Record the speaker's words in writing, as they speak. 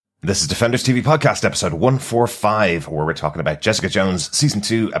This is Defenders TV Podcast, episode 145, where we're talking about Jessica Jones, season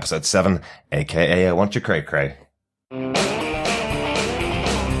 2, episode 7, aka I Want You Cray Cray.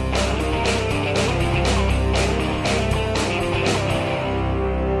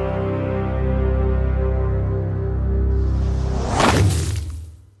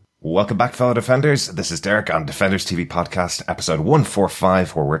 Welcome back, fellow Defenders. This is Derek on Defenders TV Podcast, episode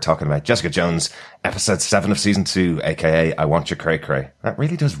 145, where we're talking about Jessica Jones, episode 7 of season 2, aka I Want You Cray Cray. That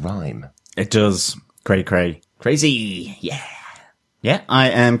really does rhyme. It does. Cray cray. Crazy. Yeah. Yeah, I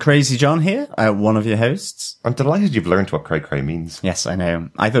am Crazy John here, one of your hosts. I'm delighted you've learned what cray cray means. Yes, I know.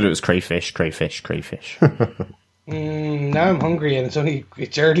 I thought it was crayfish, crayfish, crayfish. Now I'm hungry and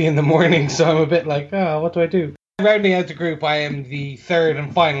it's early in the morning, so I'm a bit like, what do I do? Rounding out the group, I am the third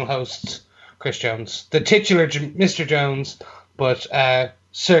and final host, Chris Jones. The titular Mr. Jones, but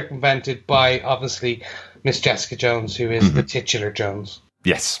circumvented by, obviously, Miss Jessica Jones, who is the titular Jones.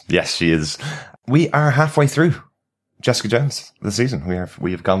 Yes, she is. We are halfway through Jessica Jones this season.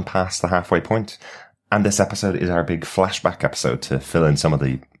 We have gone past the halfway point, and this episode is our big flashback episode to fill in some of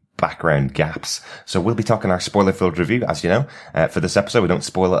the background gaps. So we'll be talking our spoiler-filled review, as you know, for this episode. We don't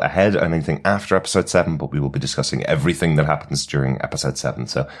spoil it ahead or anything after episode 7, but we will be discussing everything that happens during episode 7.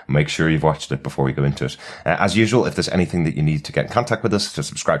 So make sure you've watched it before we go into it. As usual, if there's anything that you need to get in contact with us, to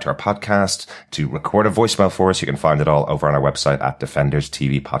subscribe to our podcast, to record a voicemail for us, you can find it all over on our website at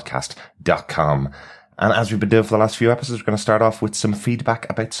defenderstvpodcast.com. And as we've been doing for the last few episodes, we're going to start off with some feedback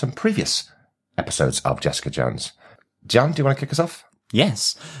about some previous episodes of Jessica Jones. John, do you want to kick us off?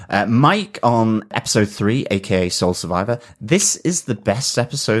 Yes. Mike on episode 3, aka Soul Survivor. This is the best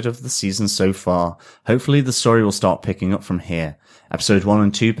episode of the season so far. Hopefully the story will start picking up from here. Episode 1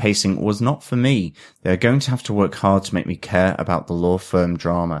 and 2 pacing was not for me. They're going to have to work hard to make me care about the law firm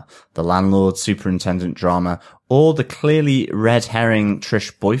drama, the landlord superintendent drama, or the clearly red herring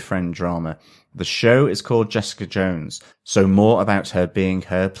Trish boyfriend drama. The show is called Jessica Jones, so more about her being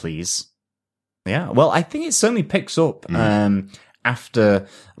her, please. Yeah, well, I think it certainly picks up,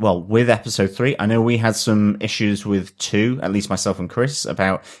 with episode 3. I know we had some issues with 2, at least myself and Chris,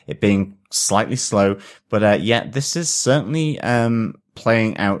 about it being slightly slow, but this is certainly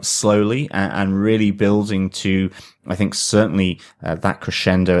playing out slowly and really building to, I think, certainly that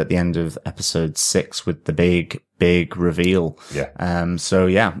crescendo at the end of episode 6 with the big reveal.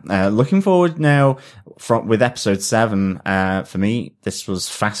 Yeah. Looking forward now with episode 7. For me, this was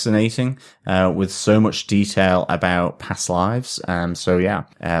fascinating, with so much detail about past lives.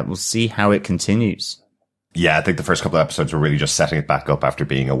 We'll see how it continues. Yeah, I think the first couple of episodes were really just setting it back up after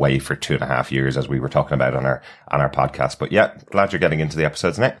being away for 2.5 years, as we were talking about on our podcast. But yeah, glad you're getting into the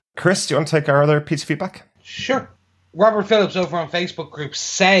episodes now. Chris, do you want to take our other piece of feedback? Sure. Robert Phillips over on Facebook group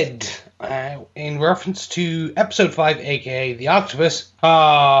said, in reference to episode 5, aka The Octopus,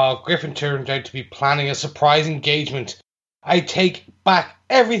 Griffin turned out to be planning a surprise engagement. I take back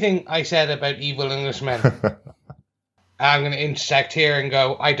everything I said about evil Englishmen. I'm going to intersect here and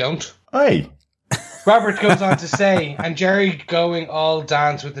go, I don't. Hey. Robert goes on to say, and Jerry going all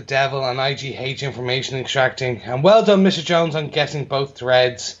dance with the devil and IGH information extracting. And well done, Mr. Jones, on getting both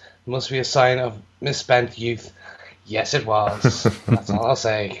threads. It must be a sign of misspent youth. Yes, it was. That's all I'll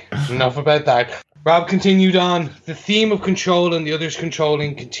say. Enough about that. Rob continued on. The theme of control and the others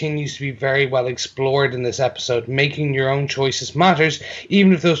controlling continues to be very well explored in this episode. Making your own choices matters,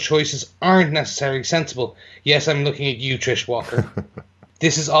 even if those choices aren't necessarily sensible. Yes, I'm looking at you, Trish Walker.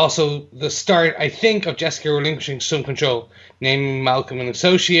 This is also the start, I think, of Jessica relinquishing some control, naming Malcolm an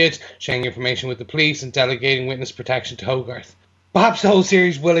associate, sharing information with the police, and delegating witness protection to Hogarth. Perhaps the whole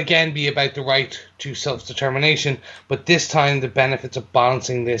series will again be about the right to self-determination, but this time the benefits of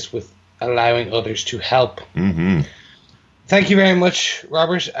balancing this with allowing others to help. Mm-hmm. Thank you very much,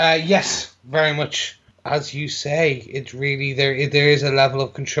 Robert. Yes, very much. As you say, it's really, there is a level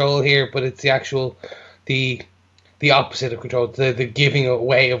of control here, but it's the actual, the opposite of control, the giving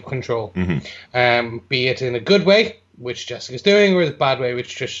away of control. Mm-hmm. Be it in a good way, which Jessica's doing, or the bad way,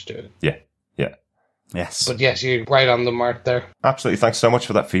 which Trish is doing. Yeah. Yes. But yes, you're right on the mark there. Absolutely. Thanks so much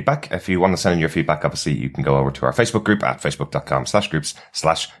for that feedback. If you want to send in your feedback, obviously you can go over to our Facebook group at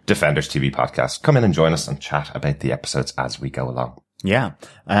facebook.com/groups/Defenders TV Podcast. Come in and join us and chat about the episodes as we go along. Yeah.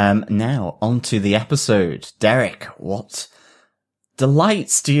 Now on to the episode. Derek, what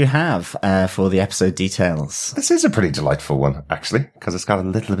delights do you have for the episode details? This is a pretty delightful one, actually, because it's got a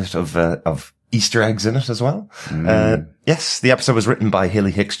little bit of Easter eggs in it as well. Yes, the episode was written by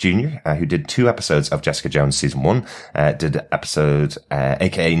Hilly Hicks Jr., who did 2 episodes of Jessica Jones season 1, did episode,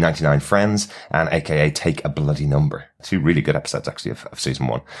 aka 99 Friends, and aka Take a Bloody Number. 2 really good episodes, actually, of season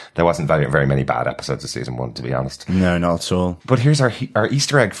 1. There wasn't very many bad episodes of season 1, to be honest. No, not at all. But here's our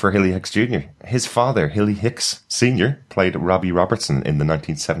Easter egg for Hilly Hicks Jr. His father, Hilly Hicks Sr., played Robbie Robertson in the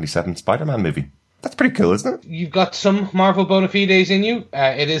 1977 Spider-Man movie. That's pretty cool, isn't it? You've got some Marvel bona fides in you.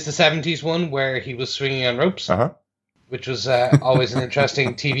 It is the 70s one where he was swinging on ropes, which was always an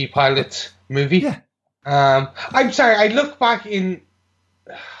interesting TV pilot movie. Yeah. I'm sorry, I look back in...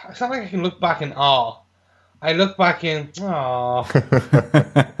 It's not like I can look back in awe. I look back in... Aww.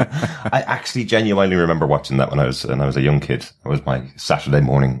 I actually genuinely remember watching that when I was a young kid. It was my Saturday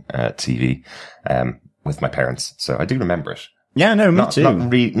morning TV with my parents, so I do remember it. Yeah, no, me too.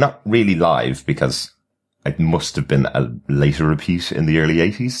 Not really live, because it must have been a later repeat in the early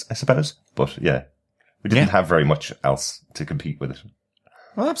 80s, I suppose. But yeah, we didn't have very much else to compete with it.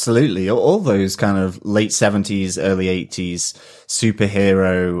 Well, absolutely. All those kind of late 70s, early 80s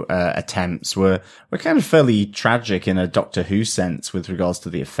superhero attempts were kind of fairly tragic in a Doctor Who sense with regards to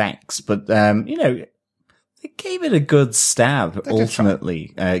the effects. But, it gave it a good stab,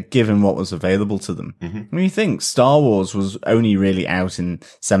 ultimately, given what was available to them. When you think Star Wars was only really out in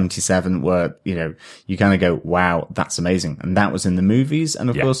 77, where, you kind of go, wow, that's amazing. And that was in the movies. And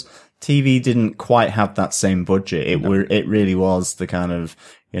of course, TV didn't quite have that same budget. It really was the kind of,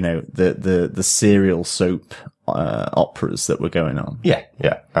 the serial soap, operas that were going on. Yeah.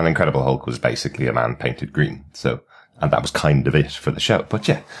 Yeah. And Incredible Hulk was basically a man painted green. And that was kind of it for the show. But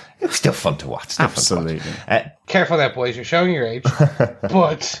yeah, it was still fun to watch. Absolutely. Careful there, boys. You're showing your age.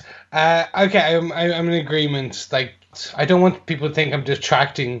 But, okay, I'm in agreement. Like, I don't want people to think I'm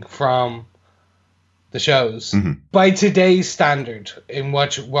detracting from the shows. By today's standard, in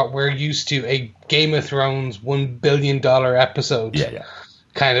what we're used to, a Game of Thrones $1 billion episode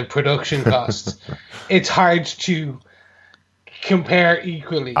kind of production cost, it's hard to compare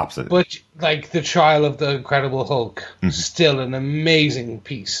equally. Absolutely. But like the Trial of the Incredible Hulk, still an amazing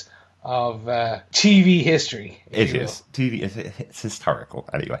piece of TV history. It is. TV, it's historical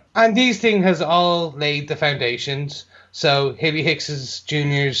anyway. And these things has all laid the foundations. So Hilly Hicks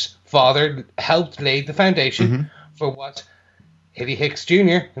Jr.'s father helped lay the foundation for what Hilly Hicks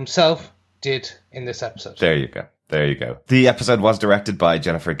Jr. himself did in this episode. There you go. The episode was directed by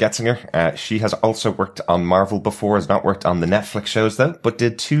Jennifer Getzinger. She has also worked on Marvel before, has not worked on the Netflix shows though, but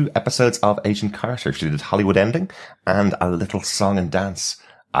did 2 episodes of Agent Carter. She did Hollywood Ending and A Little Song and Dance.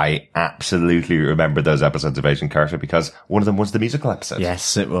 I absolutely remember those episodes of Agent Carter because one of them was the musical episode.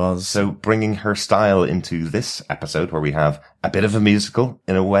 Yes, it was. So bringing her style into this episode where we have a bit of a musical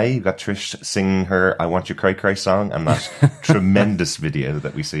in a way. You've got Trish singing her I Want Your Cray Cray song and that tremendous video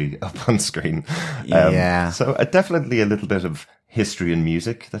that we see up on screen. So definitely a little bit of history and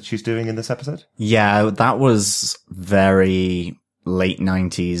music that she's doing in this episode. Yeah, that was very late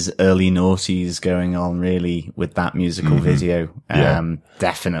 90s, early noughties going on really with that musical video.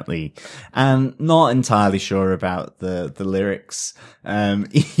 Definitely. And not entirely sure about the lyrics,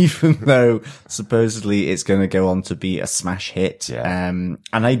 even though supposedly it's going to go on to be a smash hit. And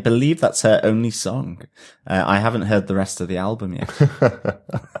I believe that's her only song. I haven't heard the rest of the album yet.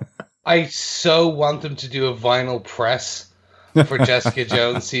 I so want them to do a vinyl press for Jessica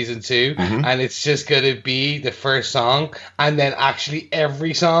Jones season 2, and it's just going to be the first song, and then actually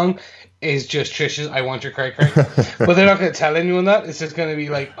every song is just Trish's I Want Your Cray Cray. But they're not going to tell anyone that. It's just going to be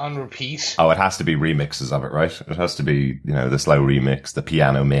like on repeat. Oh, it has to be remixes of it, right? It has to be, the slow remix, the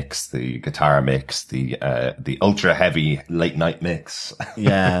piano mix, the guitar mix, the ultra heavy late night mix.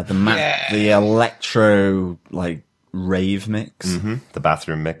 The electro like rave mix, the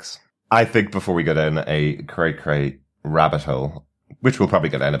bathroom mix. I think before we go down a Cray Cray rabbit hole, which we'll probably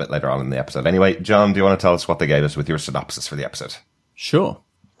go down a bit later on in the episode. Anyway, John, do you want to tell us what they gave us with your synopsis for the episode? Sure.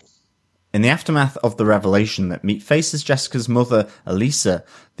 In the aftermath of the revelation that Meat faces Jessica's mother, Elisa,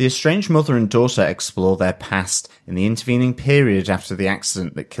 the estranged mother and daughter explore their past in the intervening period after the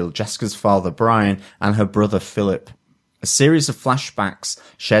accident that killed Jessica's father, Brian, and her brother, Philip. A series of flashbacks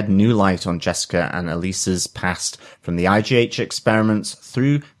shed new light on Jessica and Elisa's past, from the IGH experiments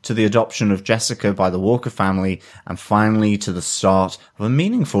through to the adoption of Jessica by the Walker family, and finally to the start of a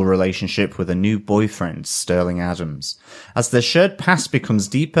meaningful relationship with a new boyfriend, Sterling Adams. As their shared past becomes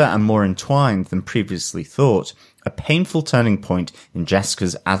deeper and more entwined than previously thought, a painful turning point in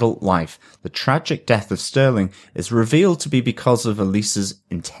Jessica's adult life, the tragic death of Sterling, is revealed to be because of Elisa's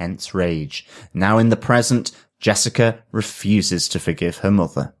intense rage. Now in the present, Jessica refuses to forgive her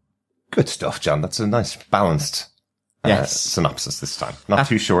mother. Good stuff, John. That's a nice, balanced synopsis this time. Not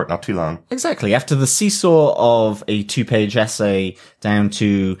too short, not too long. Exactly. After the seesaw of a 2-page essay down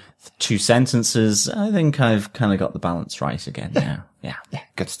to 2 sentences, I think I've kind of got the balance right again now. Yeah.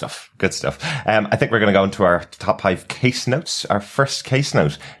 Good stuff. I think we're going to go into our top 5 case notes. Our first case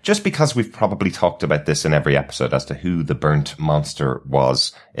note, just because we've probably talked about this in every episode as to who the burnt monster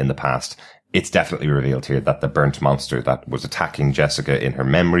was in the past, it's definitely revealed here that the burnt monster that was attacking Jessica in her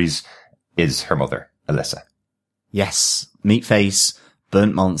memories is her mother, Alyssa. Yes. Meatface,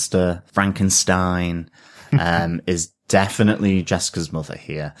 burnt monster, Frankenstein, is definitely Jessica's mother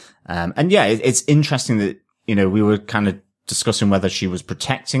here. And yeah, it's interesting that, we were kind of discussing whether she was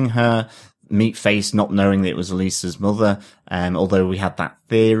protecting her Meatface, not knowing that it was Elisa's mother, although we had that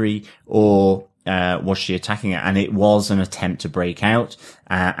theory, or was she attacking her? And it was an attempt to break out,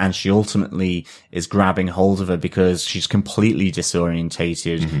 and she ultimately is grabbing hold of her because she's completely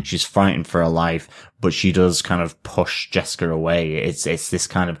disorientated. Mm-hmm. She's fighting for her life, but she does kind of push Jessica away. It's this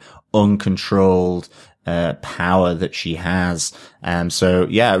kind of uncontrolled power that she has. So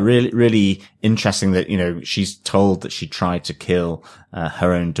yeah, really, really interesting that, she's told that she tried to kill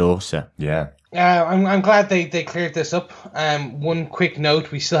her own daughter. Yeah. I'm glad they cleared this up. One quick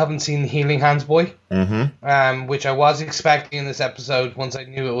note, we still haven't seen the Healing Hands boy, which I was expecting in this episode once I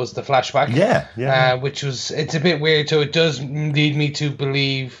knew it was the flashback. Yeah. It's a bit weird, so it does lead me to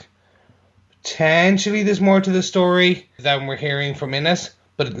believe potentially there's more to the story than we're hearing from Ines,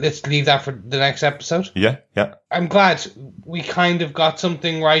 but let's leave that for the next episode. Yeah. I'm glad we kind of got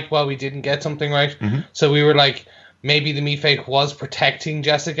something right while we didn't get something right. Mm-hmm. So we were like, maybe the Meatface was protecting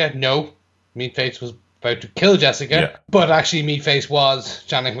Jessica. No. Meatface was about to kill Jessica, but actually Meatface was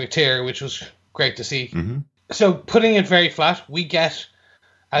Janet McTeer, which was great to see. Mm-hmm. So putting it very flat, we get,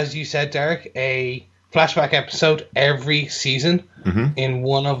 as you said, Derek, a flashback episode every season in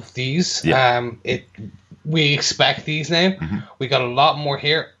one of these. Yeah. We expect these now. Mm-hmm. We got a lot more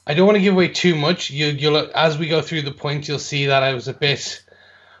here. I don't want to give away too much. You'll as we go through the points, you'll see that I was a bit,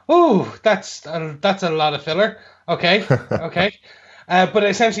 that's a lot of filler. Okay. But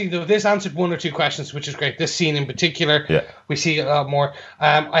essentially, this answered 1 or 2 questions, which is great. This scene in particular, we see a lot more.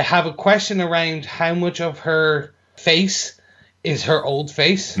 I have a question around how much of her face is her old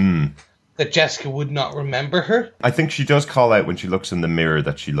face that Jessica would not remember her. I think she does call out when she looks in the mirror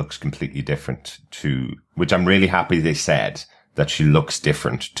that she looks completely different to, which I'm really happy they said, that she looks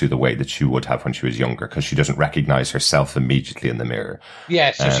different to the way that she would have when she was younger, because she doesn't recognize herself immediately in the mirror.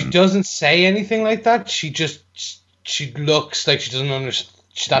 Yeah, so she doesn't say anything like that. She looks like she doesn't understand.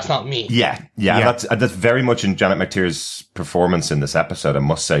 That's not me. Yeah. That's very much in Janet McTeer's performance in this episode. I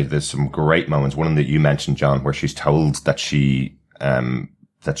must say, there's some great moments. One that you mentioned, John, where she's told that she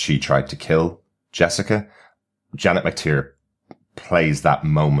tried to kill Jessica. Janet McTeer plays that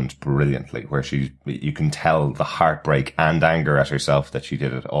moment brilliantly, where you can tell the heartbreak and anger at herself that she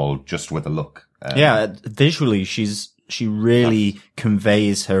did it all just with a look. Visually, she really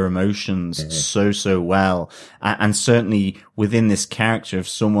conveys her emotions so well. And certainly within this character of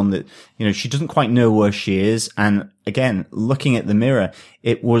someone that, she doesn't quite know where she is. And again, looking at the mirror,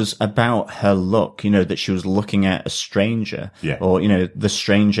 it was about her look, that she was looking at a stranger or, the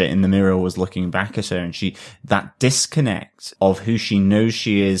stranger in the mirror was looking back at her, and that disconnect of who she knows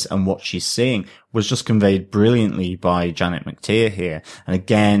she is and what she's seeing was just conveyed brilliantly by Janet McTeer here. And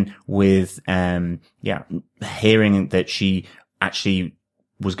again, with, hearing that she actually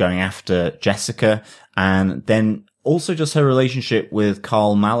was going after Jessica, and then also just her relationship with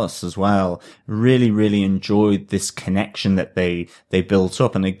Carl Malice as well. Really, really enjoyed this connection that they built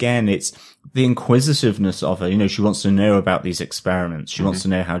up. And again, it's the inquisitiveness of her. She wants to know about these experiments. She wants to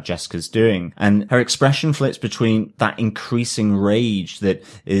know how Jessica's doing. And her expression flips between that increasing rage that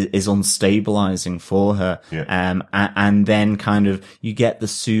is unstabilizing for her. Yeah. And then kind of you get the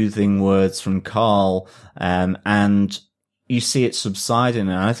soothing words from Carl, and you see it subsiding,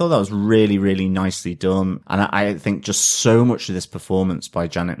 and I thought that was really, really nicely done. And I think just so much of this performance by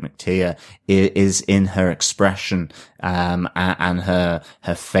Janet McTeer is in her expression, and her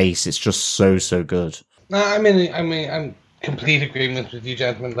face. It's just so good. I'm complete agreement with you,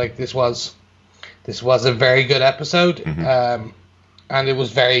 gentlemen. Like, this was a very good episode, and it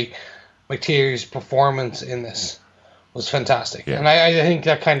was McTeer's performance in this was fantastic. Yeah. And I think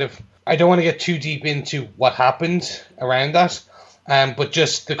that kind of, I don't want to get too deep into what happened around that, but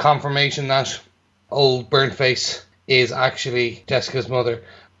just the confirmation that old burnt face is actually Jessica's mother.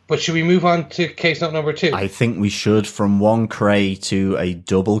 But should we move on to case note number 2? I think we should, from one Cray to a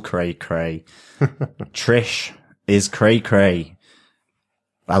double Cray. Trish is Cray,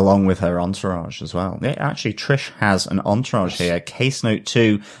 along with her entourage as well. Yeah, actually, Trish has an entourage here. Case note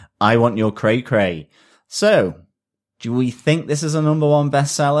 2, I want your Cray. So, Do we think this is a number one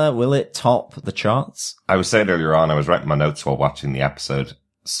bestseller? Will it top the charts? I was saying earlier on, I was writing my notes while watching the episode,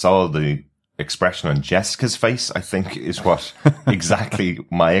 saw the expression on Jessica's face, I think is what exactly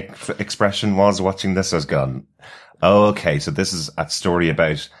my expression was watching this. I was going, oh, okay, so this is a story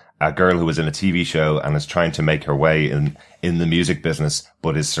about a girl who was in a TV show and is trying to make her way in the music business,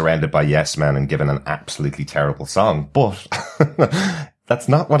 but is surrounded by yes men and given an absolutely terrible song. But that's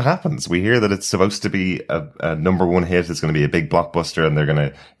not what happens. We hear that it's supposed to be a number one hit. It's going to be a big blockbuster and they're going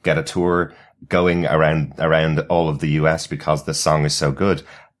to get a tour going around all of the US because this song is so good.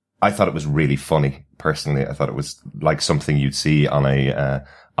 I thought it was really funny. Personally, I thought it was like something you'd see on a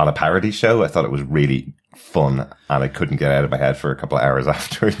parody show. I thought it was really fun and I couldn't get out of my head for a couple of hours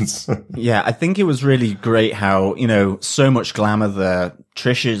afterwards. Yeah, I think it was really great how, so much glamour there.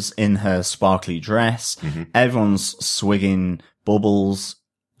 Trish is in her sparkly dress. Mm-hmm. Everyone's swigging bubbles.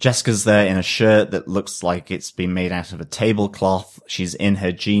 Jessica's there in a shirt that looks like it's been made out of a tablecloth. She's in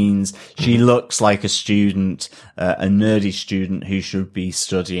her jeans. She looks like a student, a nerdy student who should be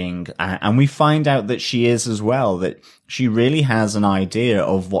studying. And we find out that she is as well, that she really has an idea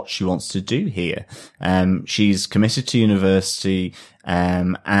of what she wants to do here. She's committed to university,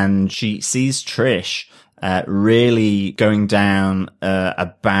 and she sees Trish really going down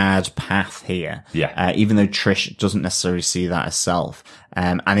a bad path here. Yeah. Even though Trish doesn't necessarily see that herself.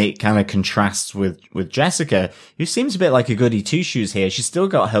 And it kind of contrasts with Jessica, who seems a bit like a goody two-shoes here. She's still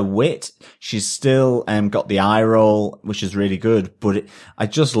got her wit. She's still got the eye roll, which is really good. But I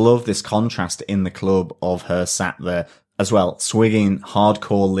just love this contrast in the club of her sat there as well, swigging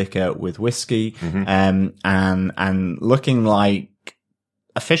hardcore liquor with whiskey, and looking like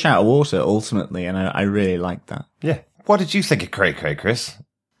a fish out of water, ultimately, and I really like that. Yeah. What did you think of Cray, Chris?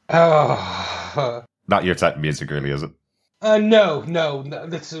 Oh. Not your type of music, really, is it? No.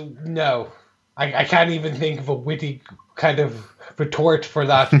 I can't even think of a witty kind of retort for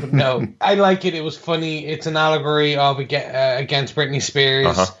that, but no. I like it. It was funny. It's an allegory of against Britney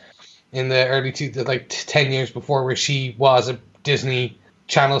Spears in the early 10 years before, where she was a Disney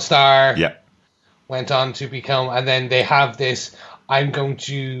Channel star. Yeah. Went on to become, and then they have this, I'm going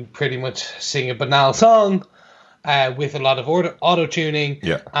to pretty much sing a banal song with a lot of auto-tuning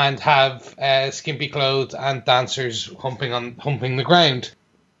and have skimpy clothes and dancers humping the ground.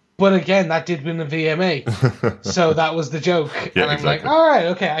 But again, that did win a VMA. So that was the joke. Yeah, and I'm exactly. like, all right,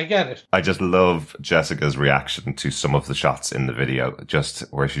 okay, I get it. I just love Jessica's reaction to some of the shots in the video, just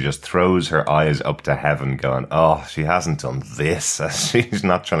where she just throws her eyes up to heaven going, oh, she hasn't done this. She's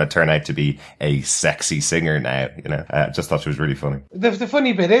not trying to turn out to be a sexy singer now, I just thought she was really funny. The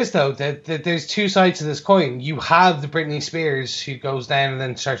funny bit is, though, that there's two sides to this coin. You have the Britney Spears who goes down and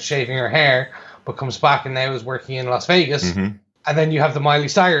then starts shaving her hair, but comes back and now is working in Las Vegas. Mm-hmm. And then you have the Miley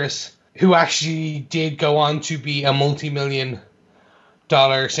Cyrus, who actually did go on to be a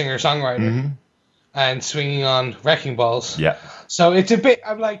multi-million-dollar singer-songwriter and swinging on wrecking balls. Yeah. So it's a bit,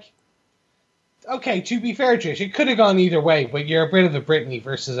 I'm like, okay, to be fair, Trish, it could have gone either way, but you're a bit of a Britney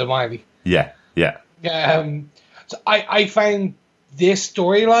versus a Miley. Yeah. So I find this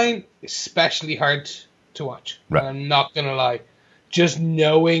storyline especially hard to watch. Right. And I'm not going to lie. Just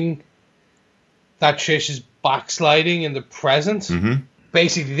knowing that Trish is backsliding in the present. Mm-hmm.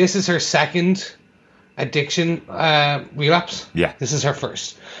 Basically, this is her second addiction relapse. Yeah. This is her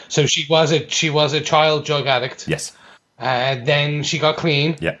first. So she was a child drug addict. Yes. Then she got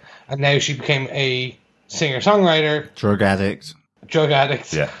clean. Yeah. And now she became a singer-songwriter. Drug addict.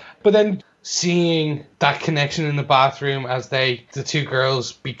 Yeah. But then seeing that connection in the bathroom as the two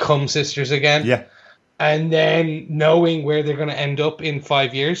girls become sisters again. Yeah. And then knowing where they're going to end up in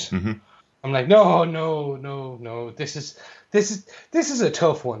 5 years. Mm-hmm. I'm like, no. This is a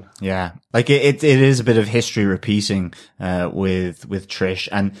tough one. Yeah, like it is a bit of history repeating with Trish,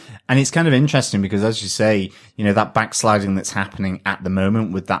 and it's kind of interesting because, as you say, that backsliding that's happening at the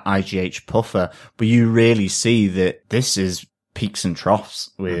moment with that IGH puffer, but you really see that this is peaks and troughs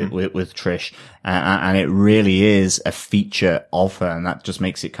with Trish, and it really is a feature of her, and that just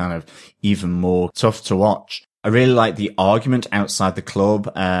makes it kind of even more tough to watch. I really like the argument outside the club,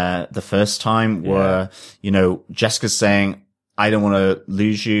 the first time where, Jessica's saying, I don't want to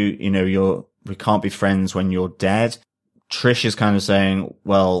lose you. We can't be friends when you're dead. Trish is kind of saying,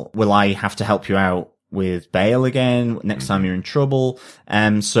 well, will I have to help you out with bail again next time you're in trouble?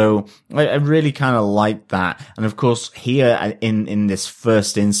 So I really kind of like that. And of course, here in this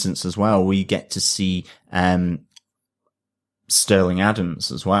first instance as well, we get to see, Sterling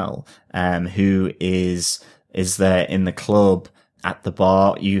Adams as well, who is there in the club at the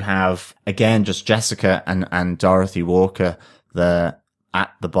bar. You have, again, just Jessica and Dorothy Walker there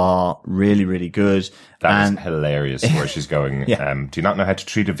at the bar. Really, really good. That was hilarious where she's going, do you not know how to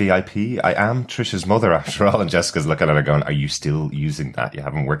treat a VIP? I am Trisha's mother after all. And Jessica's looking at her going, are you still using that? You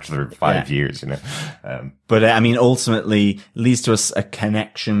haven't worked with her 5 years, you know? But I mean, ultimately leads to us a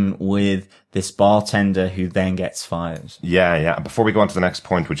connection with this bartender who then gets fired. Yeah. Before we go on to the next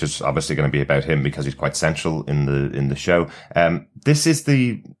point, which is obviously going to be about him because he's quite central in the show. This is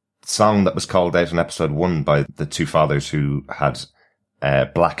the song that was called out in episode 1 by the two fathers who had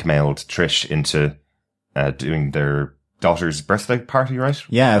blackmailed Trish into doing their daughter's birthday party, right?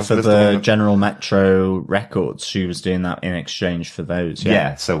 Yeah, for the General Metro Records. She was doing that in exchange for those.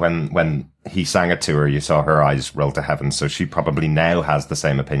 Yeah, so when he sang it to her, you saw her eyes roll to heaven. So she probably now has the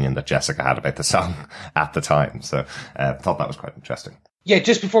same opinion that Jessica had about the song at the time. So I thought that was quite interesting. Yeah,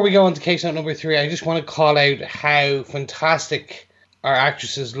 just before we go on to case note number 3, I just want to call out how fantastic our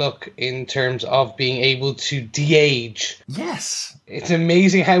actresses look in terms of being able to de-age. Yes. It's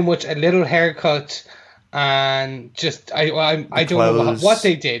amazing how much a little haircut and just I don't know what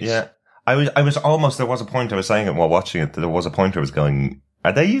they did. Yeah. I was almost, there was a point I was saying it while watching it, there was a point where I was going,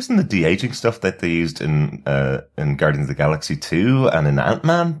 are they using the de-aging stuff that they used in Guardians of the Galaxy 2 and in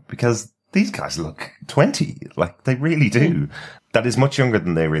Ant-Man? Because these guys look 20. Like, they really do. That is much younger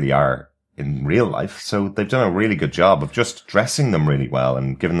than they really are in real life. So they've done a really good job of just dressing them really well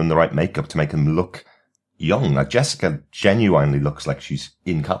and giving them the right makeup to make them look young. Like, Jessica genuinely looks like she's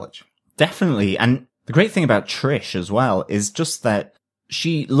in college. Definitely. And the great thing about Trish as well is just that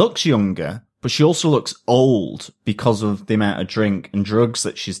she looks younger, but she also looks old because of the amount of drink and drugs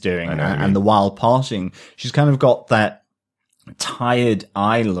that she's doing and the wild partying. She's kind of got that tired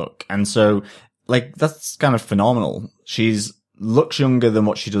eye look. And so, like, that's kind of phenomenal. She's looks younger than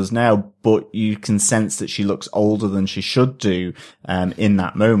what she does now, but you can sense that she looks older than she should do, in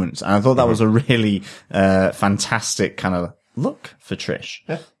that moment. And I thought that was a really, fantastic kind of look for Trish.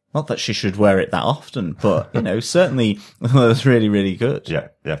 Yeah. Not that she should wear it that often, but, you know, certainly it was really, really good. Yeah,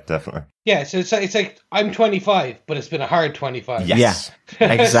 definitely. Yeah, so it's like, I'm 25, but it's been a hard 25. Yes.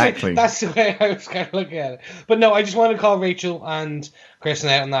 Yeah, exactly. That's the way I was kind of looking at it. But no, I just want to call Rachel and Kristen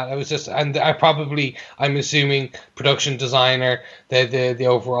out on that. I was just, and I'm assuming production designer, the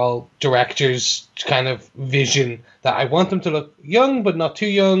overall director's kind of vision that I want them to look young, but not too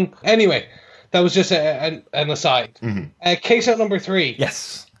young. Anyway, that was just an aside. Mm-hmm. Case out number 3.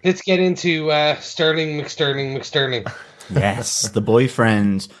 Yes. Let's get into Sterling McStirling. Yes, the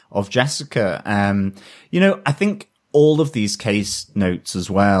boyfriend of Jessica. You know, I think all of these case notes as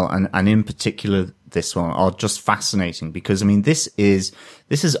well, and in particular this one, are just fascinating because, I mean, this is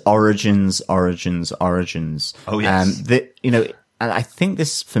origins. Oh, yes. And I think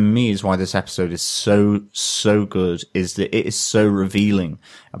this, for me, is why this episode is so good, is that it is so revealing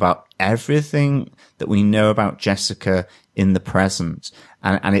about everything that we know about Jessica in the present.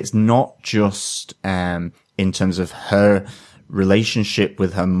 And it's not just, in terms of her relationship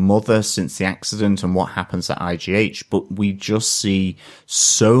with her mother since the accident and what happens at IGH, but we just see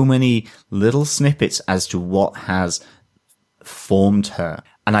so many little snippets as to what has formed her.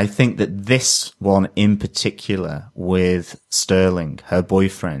 And I think that this one in particular with Sterling, her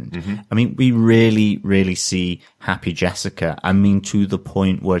boyfriend, I mean, we really, really see happy Jessica. I mean, to the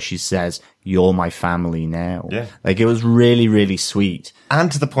point where she says, "You're my family now." Yeah. Like, it was really, really sweet.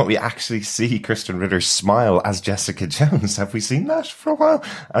 And to the point we actually see Kristen Ritter smile as Jessica Jones. Have we seen that for a while?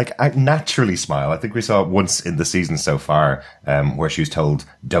 Like, I naturally smile. I think we saw it once in the season so far, where she was told,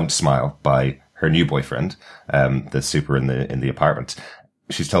 "Don't smile," by her new boyfriend, the super in the apartment.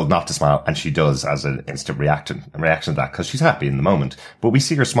 She's told not to smile, and she does as an instant reaction to that because she's happy in the moment. But we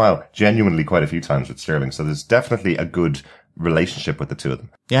see her smile genuinely quite a few times with Sterling, so there's definitely a good relationship with the two of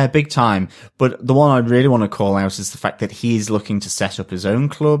them. Yeah, big time. But the one I really want to call out is the fact that he's looking to set up his own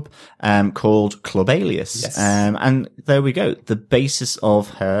club, called Club Alias. Yes. And there we go. The basis of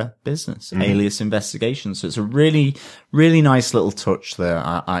her business, Alias Investigations. So it's a really, really nice little touch there,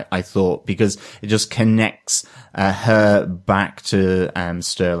 I thought, because it just connects, her back to,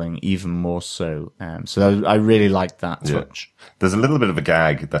 Sterling even more so. So I really liked that touch. There's a little bit of a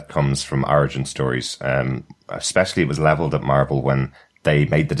gag that comes from origin stories. Especially it was leveled at Marvel when they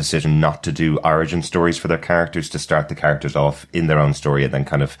made the decision not to do origin stories for their characters, to start the characters off in their own story and then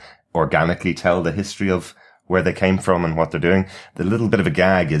kind of organically tell the history of where they came from and what they're doing. The little bit of a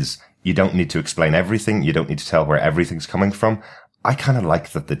gag is you don't need to explain everything. You don't need to tell where everything's coming from. I kind of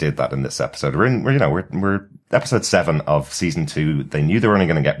like that they did that in this episode. We're episode 7 of season 2, they knew they were only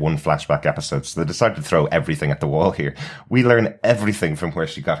going to get one flashback episode, so they decided to throw everything at the wall here. We learn everything from where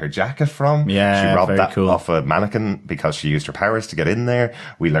she got her jacket from. Yeah, she robbed that cool. off a mannequin because she used her powers to get in there.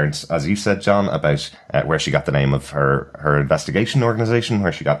 We learned, as you said, John, about where she got the name of her investigation organization,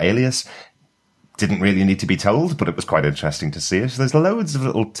 where she got Alias. Didn't really need to be told, but it was quite interesting to see it. There's loads of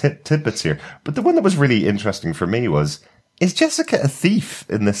little tidbits here. But the one that was really interesting for me was, is Jessica a thief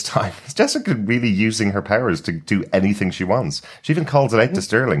in this time? Is Jessica really using her powers to do anything she wants? She even calls it out to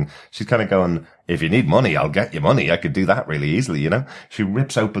Sterling. She's kind of going, if you need money, I'll get you money. I could do that really easily, you know? She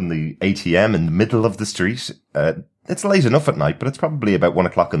rips open the ATM in the middle of the street. It's late enough at night, but it's probably about 1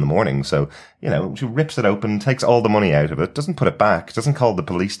 o'clock in the morning. So, you know, she rips it open, takes all the money out of it, doesn't put it back, doesn't call the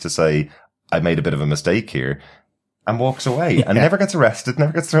police to say, I made a bit of a mistake here, and walks away and never gets arrested,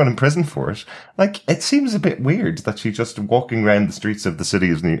 never gets thrown in prison for it. Like, it seems a bit weird that she's just walking around the streets of the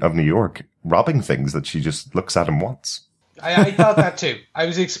city of New York, robbing things that she just looks at and wants. I thought that too. I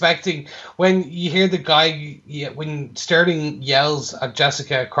was expecting, when you hear the guy, when Sterling yells at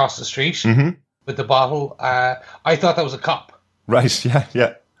Jessica across the street with the bottle, I thought that was a cop. Right,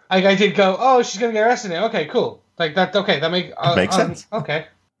 yeah. I did go, oh, she's going to get arrested now. Okay, cool. Like, that, okay, that makes sense. Okay.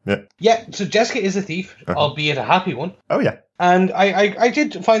 Yeah, so Jessica is a thief, albeit a happy one. Oh, yeah. And I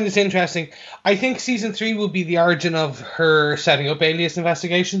did find this interesting. I think season 3 will be the origin of her setting up Alias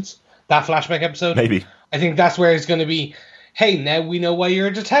investigations. That flashback episode. Maybe. I think that's where it's going to be, hey, now we know why you're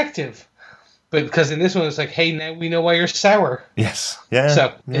a detective. But because in this one, it's like, hey, now we know why you're sour. Yes. Yeah.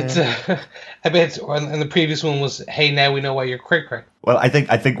 So it's a bit, and the previous one was, hey, now we know why you're cray-cray. Well, I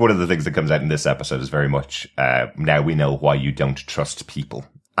think one of the things that comes out in this episode is very much, now we know why you don't trust people.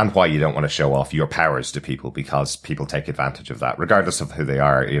 And why you don't want to show off your powers to people, because people take advantage of that, regardless of who they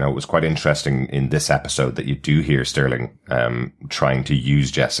are. You know, it was quite interesting in this episode that you do hear Sterling trying to use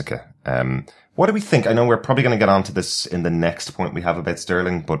Jessica. What do we think? I know we're probably going to get onto this in the next point we have about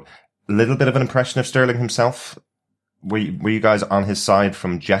Sterling, but a little bit of an impression of Sterling himself. Were you guys on his side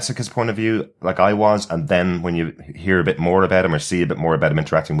from Jessica's point of view, like I was? And then when you hear a bit more about him or see a bit more about him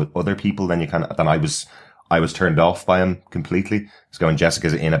interacting with other people, then I was turned off by him completely. It's going,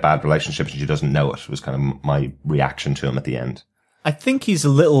 Jessica's in a bad relationship and she doesn't know it, was kind of my reaction to him at the end. I think he's a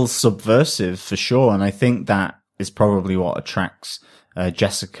little subversive for sure. And I think that is probably what attracts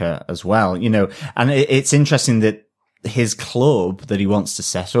Jessica as well, you know, and it's interesting that his club that he wants to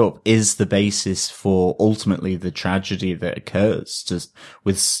set up is the basis for ultimately the tragedy that occurs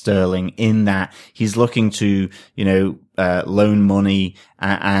with Sterling, in that he's looking to, you know, loan money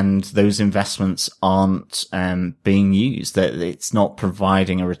and those investments aren't being used, that it's not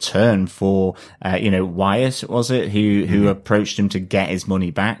providing a return for you know, Wyatt, was it, who approached him to get his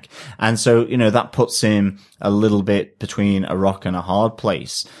money back. And so, you know, that puts him a little bit between a rock and a hard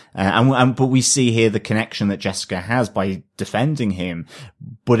place. But we see here the connection that Jessica has by defending him,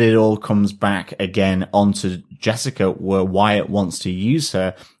 but it all comes back again onto Jessica, where Wyatt wants to use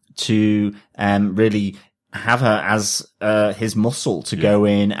her to really have her as his muscle to go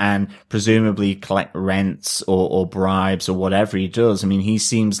in and presumably collect rents or bribes or whatever he does. I mean, he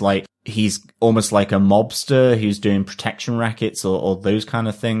seems like he's almost like a mobster who's doing protection rackets or those kind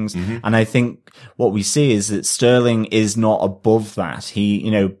of things. And I think what we see is that Sterling is not above that. He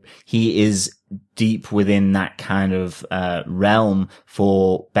is deep within that kind of realm,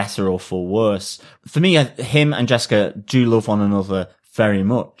 for better or for worse. For me, him and Jessica do love one another very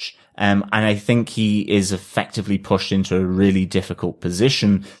much. And I think he is effectively pushed into a really difficult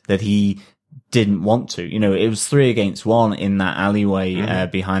position that he didn't want to. You know, it was 3 against 1 in that alleyway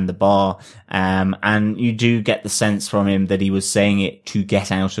behind the bar. And you do get the sense from him that he was saying it to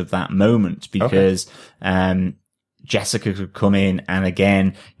get out of that moment, because Jessica could come in and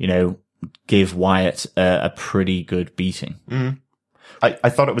again, you know, give Wyatt a pretty good beating.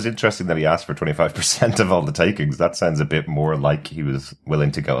 I thought it was interesting that he asked for 25% of all the takings. That sounds a bit more like he was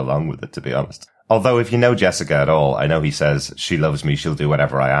willing to go along with it, to be honest. Although if you know Jessica at all, I know he says she loves me, she'll do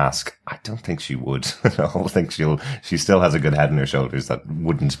whatever I ask. I don't think she would. I don't think she still has a good head on her shoulders that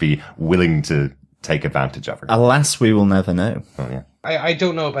wouldn't be willing to take advantage of her. Alas, we will never know. Oh, yeah. I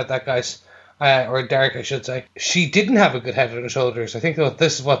don't know about that, guys. Or Derek, I should say. She didn't have a good head on her shoulders. I think that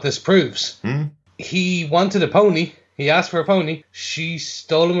this is what this proves. He wanted a pony. He asked for a pony. She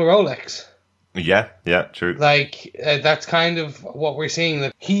stole him a Rolex. Yeah, true. Like, that's kind of what we're seeing.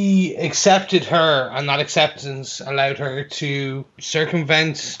 That he accepted her, and that acceptance allowed her to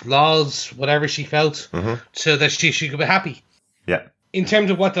circumvent laws, whatever she felt, so that she could be happy. Yeah. In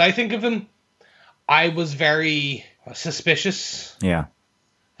terms of what did I think of him, I was very suspicious. Yeah.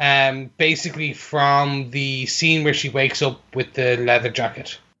 Basically from the scene where she wakes up with the leather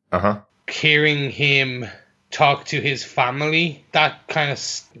jacket. Hearing him talk to his family, that kind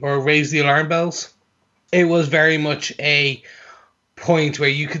of or raise the alarm bells. It was very much a point where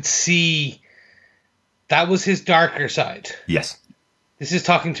you could see that was his darker side. Yes. This is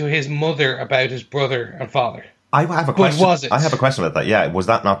talking to his mother about his brother and father. I have a question. But was it? I have a question about that. Yeah, was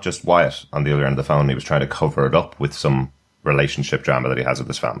that not just Wyatt on the other end of the phone? He was trying to cover it up with some relationship drama that he has with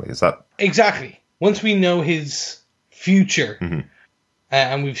his family. Is that exactly? Once we know his future,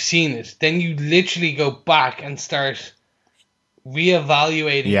 and we've seen it, then you literally go back and start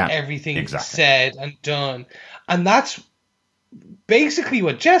reevaluating everything said and done, and that's basically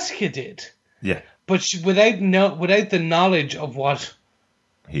what Jessica did. Yeah, but without the knowledge of what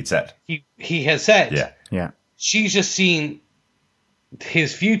he'd said, he has said. Yeah. She's just seen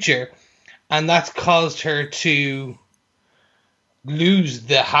his future, and that's caused her to lose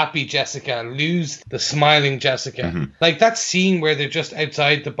the happy Jessica, lose the smiling Jessica. Like that scene where they're just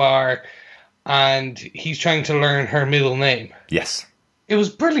outside the bar and he's trying to learn her middle name. Yes. It was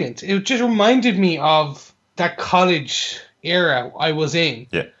brilliant. It just reminded me of that college era I was in,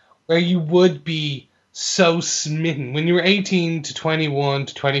 where you would be so smitten. When you were 18 to 21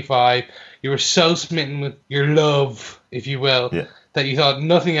 to 25, you were so smitten with your love, if you will, that you thought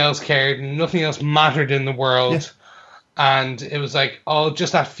nothing else cared, nothing else mattered in the world. Yeah. And it was like,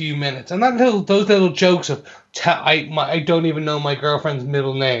 just that few minutes. And those little jokes of, I don't even know my girlfriend's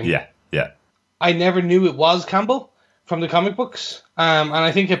middle name. Yeah. I never knew it was Campbell from the comic books. And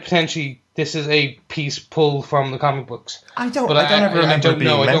I think this is a piece pulled from the comic books. I don't ever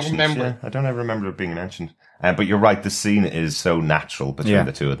remember it being mentioned. But you're right, the scene is so natural between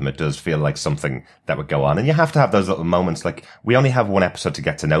the two of them. It does feel like something that would go on. And you have to have those little moments. Like, we only have one episode to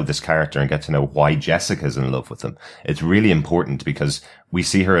get to know this character and get to know why Jessica's in love with him. It's really important because we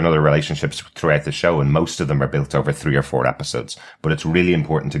see her in other relationships throughout the show, and most of them are built over 3 or 4 episodes. But it's really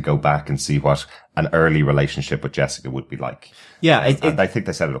important to go back and see what an early relationship with Jessica would be like. Yeah. And I think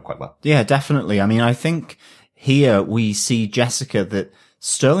they set it up quite well. Yeah, definitely. I mean, I think here we see Jessica that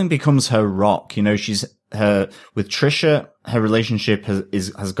Sterling becomes her rock. You know, with Trisha, her relationship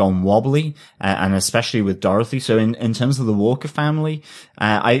has gone wobbly, and especially with Dorothy. So in terms of the Walker family,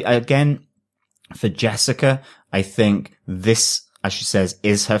 again, for Jessica, I think this, as she says,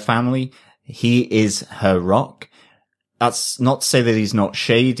 is her family. He is her rock. That's not to say that he's not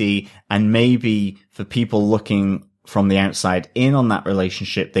shady, and maybe for people looking from the outside in on that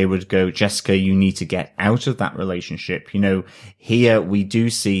relationship, they would go, Jessica, you need to get out of that relationship. You know, here we do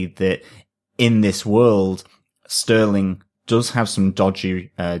see that in this world, Sterling does have some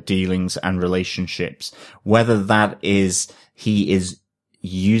dodgy dealings and relationships. Whether that is he is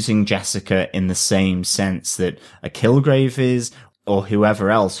using Jessica in the same sense that a Kilgrave is, or whoever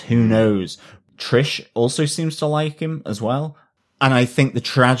else, who knows. Trish also seems to like him as well. And I think the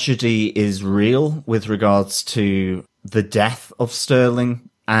tragedy is real with regards to the death of Sterling.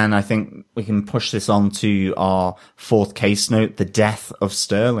 And I think we can push this on to our 4th case note, the death of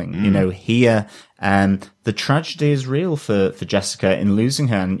Sterling. You know, here, the tragedy is real for Jessica in losing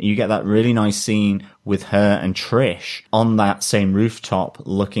her. And you get that really nice scene with her and Trish on that same rooftop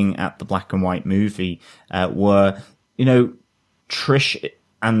looking at the black and white movie, where, you know, Trish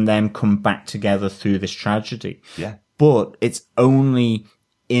and them come back together through this tragedy. Yeah. But it's only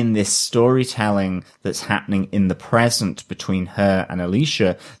in this storytelling that's happening in the present between her and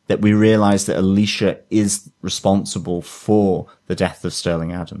Alicia that we realize that Alicia is responsible for the death of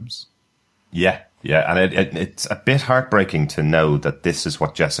Sterling Adams. Yeah. And it's a bit heartbreaking to know that this is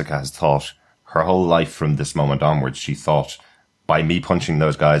what Jessica has thought her whole life from this moment onwards. She thought, by me punching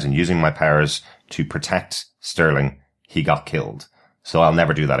those guys and using my powers to protect Sterling, he got killed. So I'll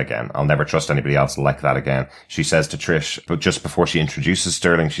never do that again. I'll never trust anybody else like that again. She says to Trish, but just before she introduces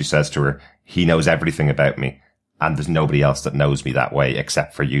Sterling, she says to her, he knows everything about me, and there's nobody else that knows me that way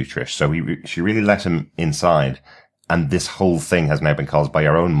except for you, Trish. So she really let him inside, and this whole thing has now been caused by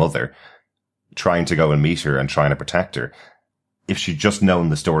her own mother trying to go and meet her and trying to protect her. If she'd just known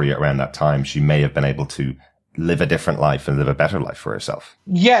the story around that time, she may have been able to live a different life and live a better life for herself.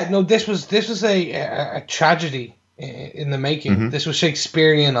 Yeah, no, this was a tragedy in the making. This was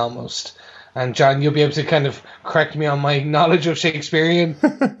Shakespearean almost. And John, you'll be able to kind of correct me on my knowledge of Shakespearean,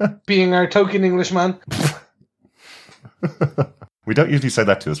 being our token Englishman. We don't usually say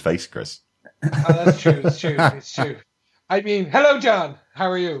that to his face, Chris. Oh, that's true. It's true. I mean, hello, John. How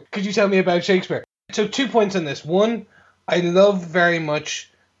are you? Could you tell me about Shakespeare? So 2 points on this. One, I love very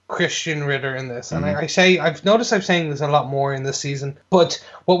much Christian Ritter in this. And I've noticed I'm saying this a lot more in this season. But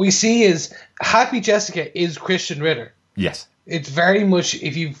what we see is Happy Jessica is Christian Ritter. Yes. It's very much,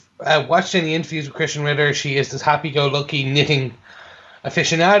 if you've watched any interviews with Christian Ritter, she is this happy-go-lucky knitting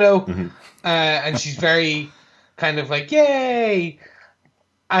aficionado. And she's very kind of like, yay!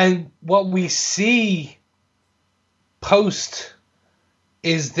 And what we see post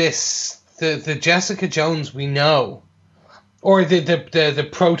is this, the Jessica Jones we know, or the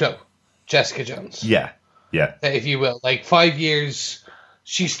proto Jessica Jones. Yeah. Yeah. If you will. Like 5 years,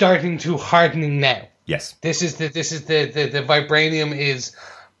 she's starting to hardening now. Yes. This is the vibranium is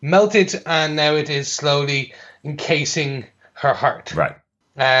melted, and now it is slowly encasing her heart. Right.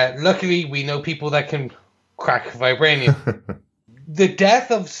 Luckily, we know people that can crack vibranium. The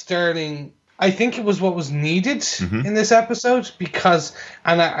death of Sterling, I think it was what was needed in this episode, because,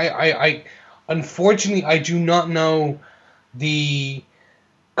 and I unfortunately, I do not know the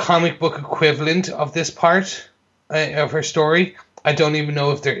comic book equivalent of this part of her story. I don't even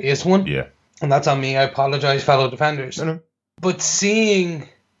know if there is one. Yeah. And that's on me. I apologize, fellow defenders. No. But seeing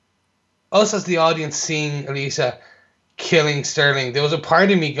us as the audience, seeing Elisa killing Sterling, there was a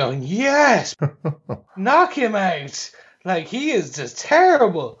part of me going, yes, knock him out. Like, he is just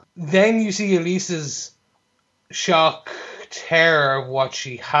terrible. Then you see Elisa's shock, terror of what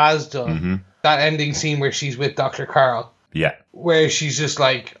she has done. That ending scene where she's with Dr. Carl. Yeah. Where she's just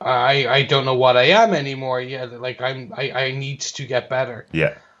like, I don't know what I am anymore. Yeah, like I need to get better.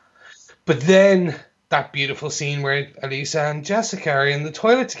 Yeah. But then that beautiful scene where Elisa and Jessica are in the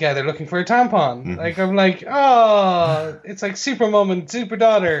toilet together looking for a tampon. Like, I'm like, oh, it's like super mom and super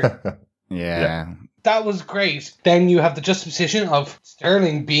daughter. Yeah. That was great. Then you have the juxtaposition of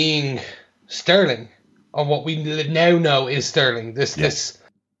Sterling being Sterling, or what we now know is Sterling. This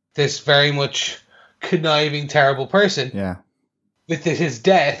very much conniving, terrible person. Yeah. With his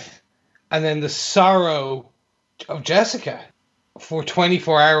death, and then the sorrow of Jessica for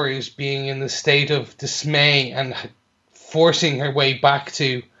 24 hours being in the state of dismay and forcing her way back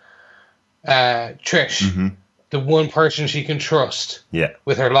to Trish, the one person she can trust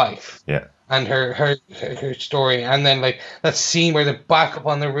with her life and her story. And then like that scene where they're back up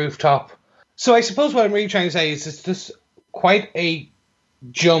on the rooftop. So I suppose what I'm really trying to say is it's just quite a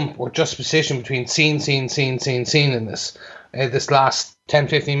jump or juxtaposition between scene in this last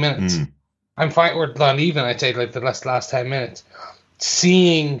 10-15 minutes. I'm fine, or not even, I'd say like the last 10 minutes,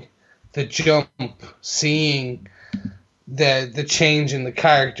 seeing the jump, seeing the change in the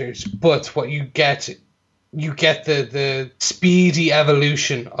characters, but what you get the speedy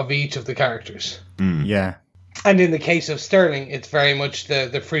evolution of each of the characters. Yeah. And in the case of Sterling, it's very much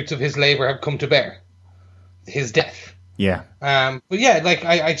the fruits of his labor have come to bear. His death. Yeah. But yeah, like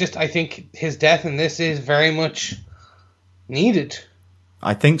I think his death in this is very much needed.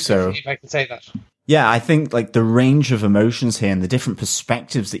 I think so. If I can say that. Yeah, I think like the range of emotions here and the different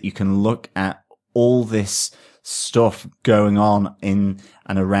perspectives that you can look at all this stuff going on in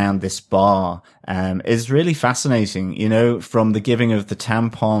and around this bar is really fascinating. You know, from the giving of the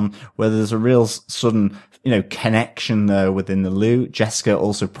tampon, where there's a real sudden, connection there within the loo. Jessica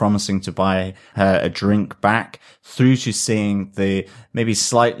also promising to buy her a drink back, through to seeing the maybe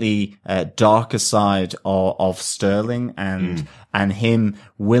slightly darker side of Sterling and him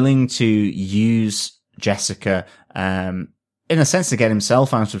willing to use Jessica in a sense to get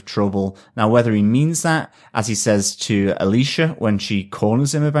himself out of trouble. Now, whether he means that, as he says to Alicia when she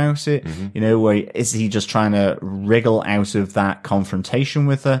corners him about it, where is he just trying to wriggle out of that confrontation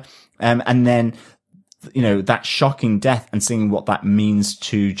with her? And then, that shocking death and seeing what that means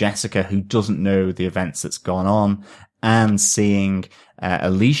to Jessica, who doesn't know the events that's gone on, and seeing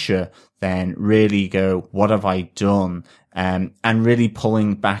Alicia then really go, what have I done? And really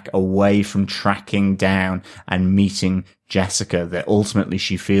pulling back away from tracking down and meeting Jessica, that ultimately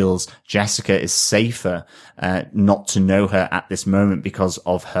she feels Jessica is safer not to know her at this moment because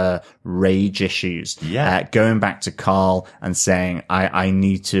of her rage issues. Yeah. Going back to Carl and saying, I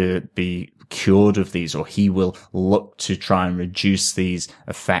need to be cured of these, or he will look to try and reduce these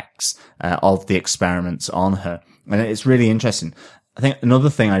effects of the experiments on her. And it's really interesting. I think another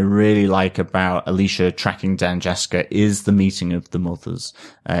thing I really like about Alicia tracking down Jessica is the meeting of the mothers,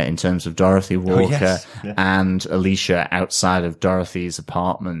 in terms of Dorothy Walker and Alicia outside of Dorothy's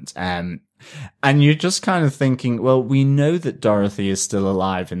apartment. And you're just kind of thinking, well, we know that Dorothy is still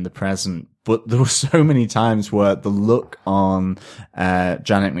alive in the present, but there were so many times where the look on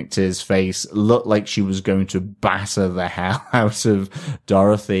Janet McTeer's face looked like she was going to batter the hell out of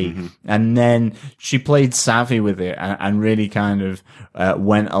Dorothy. And then she played savvy with it and really kind of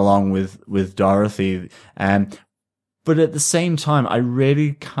went along with Dorothy. But at the same time, I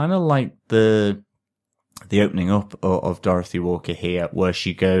really kind of like the opening up of Dorothy Walker here, where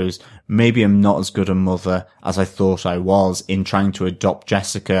she goes, maybe I'm not as good a mother as I thought I was in trying to adopt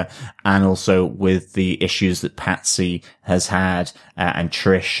Jessica, and also with the issues that Patsy has had, and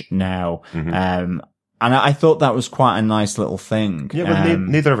Trish now. And I thought that was quite a nice little thing. Yeah, but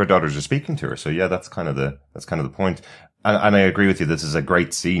neither of her daughters are speaking to her, so yeah, that's kind of the point. And I agree with you. This is a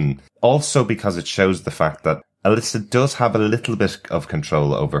great scene, also because it shows the fact that Alyssa does have a little bit of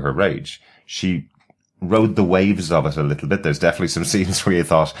control over her rage. She rode the waves of it a little bit. There's definitely some scenes where you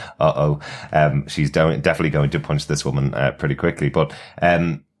thought, she's definitely going to punch this woman pretty quickly, but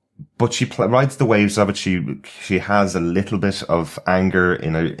she rides the waves of it. She has a little bit of anger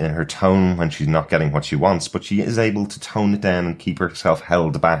in her tone when she's not getting what she wants, but she is able to tone it down and keep herself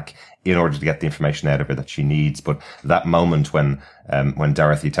held back in order to get the information out of her that she needs. But that moment when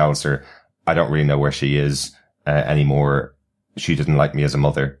Dorothy tells her, I don't really know where she is anymore. She didn't like me as a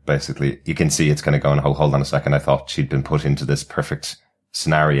mother, basically. You can see it's kind of going, hold on a second. I thought she'd been put into this perfect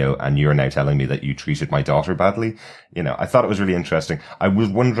scenario and you're now telling me that you treated my daughter badly. I thought it was really interesting. I was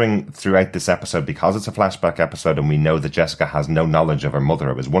wondering throughout this episode, because it's a flashback episode and we know that Jessica has no knowledge of her mother,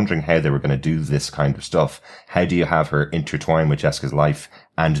 I was wondering how they were going to do this kind of stuff. How do you have her intertwine with Jessica's life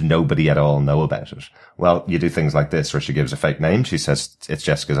and nobody at all know about it? Well, you do things like this where she gives a fake name. She says it's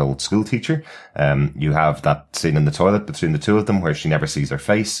Jessica's old school teacher. You have that scene in the toilet between the two of them where she never sees her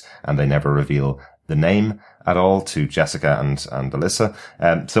face and they never reveal the name at all to Jessica and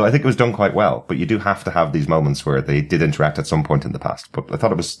Alyssa. So I think it was done quite well, but you do have to have these moments where they did interact at some point in the past. But I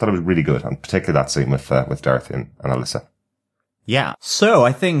thought it was really good, and particularly that scene with Dorothy and Alyssa. Yeah. So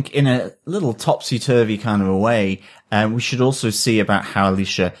I think in a little topsy-turvy kind of a way, we should also see about how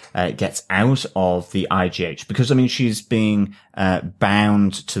Alicia gets out of the IGH, because, I mean, she's being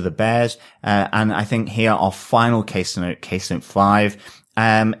bound to the bed. And I think here our final case note 5,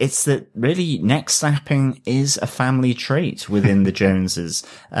 it's that really neck snapping is a family trait within the Joneses.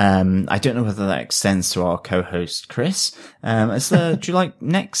 I don't know whether that extends to our co-host Chris. Do you like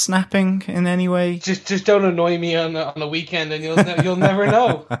neck snapping in any way? Just don't annoy me on the weekend, and you'll never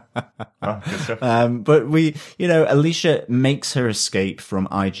know. But Alicia makes her escape from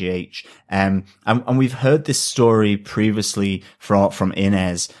IGH, and we've heard this story previously from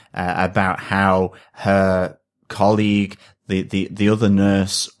Inez about how her colleague, the other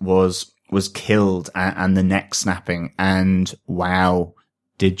nurse, was killed and the neck snapping, and wow,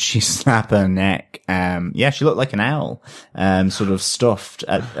 did she snap her neck? She looked like an owl, sort of stuffed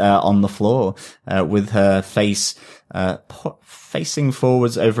on the floor, with her face facing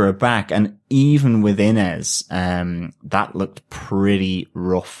forwards over her back. And even with Inez, that looked pretty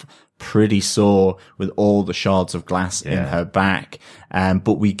rough, pretty sore, with all the shards of glass in her back.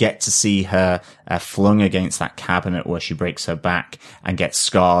 But we get to see her flung against that cabinet where she breaks her back and gets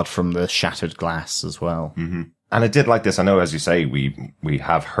scarred from the shattered glass as well. Mm-hmm. And I did like this. I know, as you say, we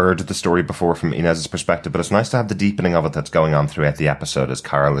have heard the story before from Inez's perspective, but it's nice to have the deepening of it that's going on throughout the episode as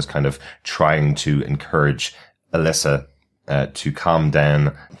Carl is kind of trying to encourage Alyssa to calm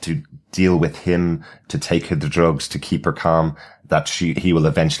down, to deal with him, to take her the drugs, to keep her calm, that he will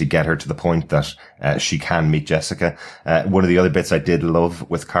eventually get her to the point that she can meet Jessica. One of the other bits I did love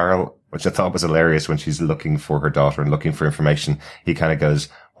with Carl, which I thought was hilarious, when she's looking for her daughter and looking for information, he kind of goes,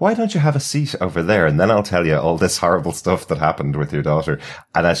 why don't you have a seat over there? And then I'll tell you all this horrible stuff that happened with your daughter.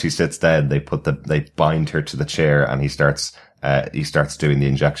 And as she sits down, they bind her to the chair, and he starts doing the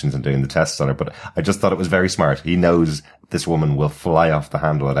injections and doing the tests on her. But I just thought it was very smart. He knows this woman will fly off the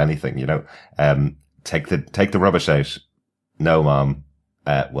handle at anything, take the rubbish out. No, Mom.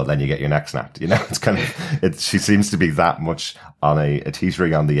 Well, then you get your neck snapped. It's kind of, she seems to be that much on a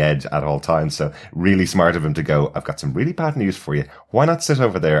teetering on the edge at all times. So really smart of him to go, I've got some really bad news for you. Why not sit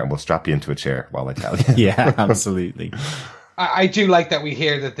over there and we'll strap you into a chair while I tell you? Yeah, absolutely. I do like that we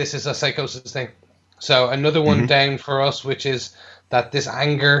hear that this is a psychosis thing. So another one down for us, which is that this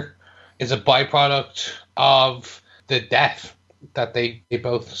anger is a byproduct of the death that they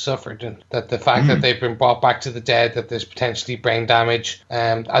both suffered, and that the fact that they've been brought back to the dead, that there's potentially brain damage.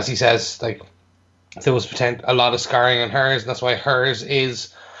 As he says, like, there was a lot of scarring on hers, and that's why hers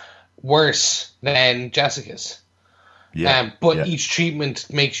is worse than Jessica's. Yeah. But each treatment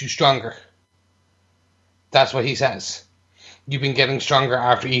makes you stronger. That's what he says. You've been getting stronger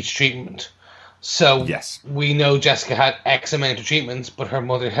after each treatment. So we know Jessica had X amount of treatments, but her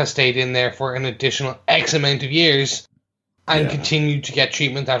mother has stayed in there for an additional X amount of years and continued to get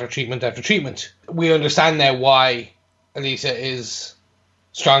treatment after treatment after treatment. We understand now why Alicia is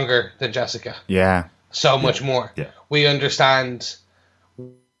stronger than Jessica. Yeah. So much more. Yeah. We understand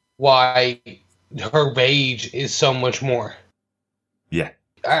why her rage is so much more. Yeah.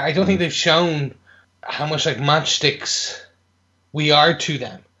 I don't think they've shown how much like matchsticks we are to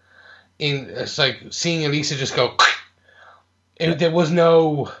them. It's like seeing Alicia just go. There was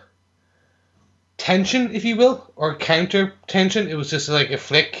no tension, if you will, or counter tension. It was just like a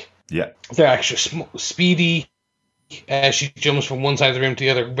flick. Yeah. They're extra speedy. She jumps from one side of the room to the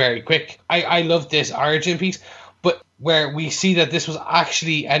other very quick. I love this origin piece, but where we see that this was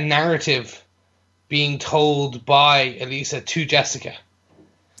actually a narrative being told by Elisa to Jessica.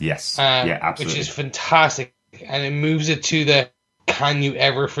 Yes. Yeah, absolutely. Which is fantastic. And it moves it to the "Can you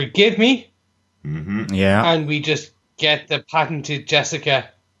ever forgive me?" Mm-hmm. Yeah. And we just get the patented Jessica,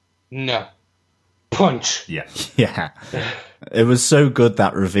 no. Punch. Yeah. Yeah. It was so good,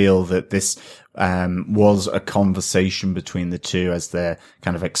 that reveal, that this was a conversation between the two as they're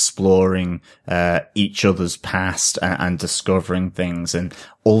kind of exploring each other's past and discovering things. And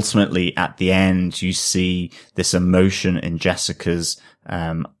ultimately, at the end, you see this emotion in Jessica's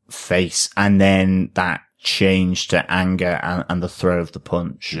face, and then that change to anger and the throw of the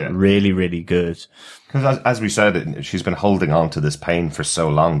punch. Yeah. Really, really good. Because as we said, she's been holding on to this pain for so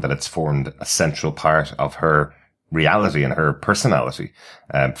long that it's formed a central part of her reality and her personality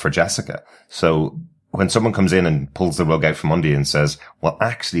for Jessica. So when someone comes in and pulls the rug out from under you and says, well,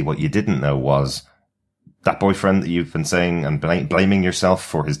 actually what you didn't know was that boyfriend that you've been saying and blaming yourself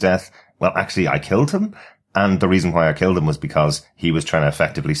for his death, well, actually I killed him. And the reason why I killed him was because he was trying to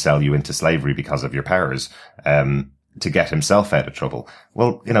effectively sell you into slavery because of your powers, to get himself out of trouble.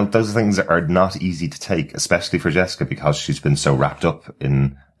 Well, you know, those things are not easy to take, especially for Jessica, because she's been so wrapped up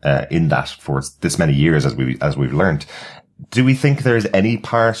in that for this many years, as we've learned. Do we think there's any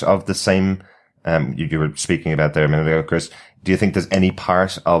part of the same, you were speaking about there a minute ago, Chris, do you think there's any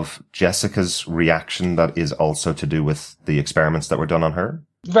part of Jessica's reaction that is also to do with the experiments that were done on her?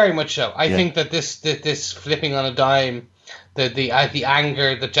 Very much so. I think that this flipping on a dime, the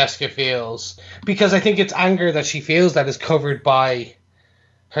anger that Jessica feels, because I think it's anger that she feels that is covered by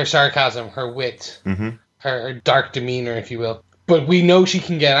her sarcasm, her wit, her dark demeanor, if you will. But we know she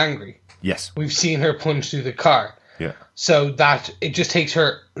can get angry. Yes. We've seen her punch through the car. Yeah. So that it just takes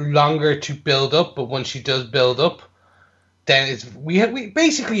her longer to build up, but when she does build up, then it's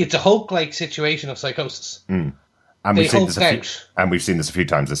basically it's a Hulk-like situation of psychosis. Mm. And we've seen this a few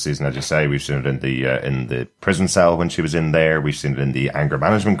times this season, as you say. We've seen it in the prison cell when she was in there. We've seen it in the anger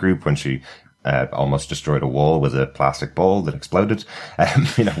management group when she almost destroyed a wall with a plastic ball that exploded.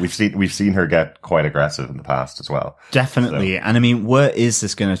 You know, we've seen her get quite aggressive in the past as well. Definitely. So. And I mean, where is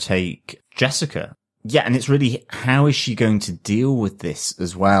this going to take Jessica? Yeah, and it's really, how is she going to deal with this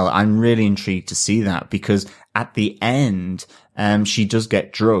as well? I'm really intrigued to see that, because at the end, she does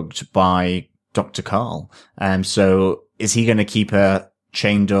get drugged by Dr. Carl. So is he going to keep her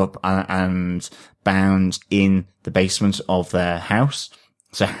chained up and bound in the basement of their house?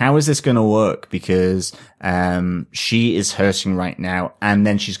 So how is this going to work? Because she is hurting right now, and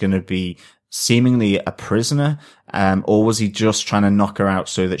then she's going to be seemingly a prisoner, or was he just trying to knock her out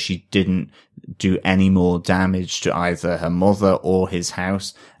so that she didn't do any more damage to either her mother or his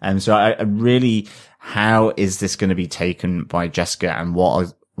house? And so I really, how is this going to be taken by Jessica, and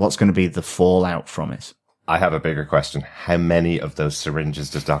what's going to be the fallout from it? I have a bigger question. How many of those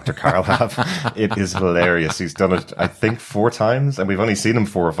syringes does Dr. Carl have? It is hilarious. He's done it, I think, 4 times, and we've only seen him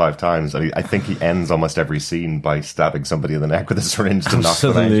 4 or 5 times. And I think he ends almost every scene by stabbing somebody in the neck with a syringe to knock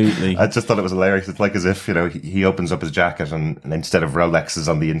them out. I just thought it was hilarious. It's like as if, you know, he opens up his jacket and instead of Rolexes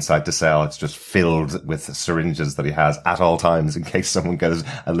on the inside to sell, it's just filled with syringes that he has at all times in case someone goes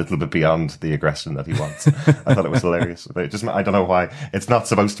a little bit beyond the aggression that he wants. I thought it was hilarious. I don't know why. It's not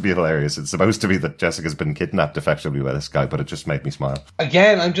supposed to be hilarious. It's supposed to be that Jessica's been kidnapped effectively by this guy, but it just made me smile.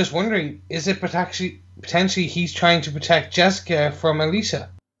 Again, I'm just wondering, is it potentially he's trying to protect Jessica from Elisa?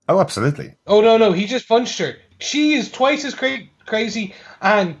 Oh, absolutely. Oh, no, he just punched her. She is twice as crazy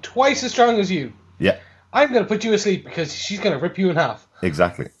and twice as strong as you. Yeah. I'm going to put you asleep because she's going to rip you in half.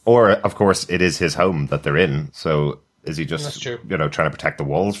 Exactly. Or, of course, it is his home that they're in, so is he just, you know, trying to protect the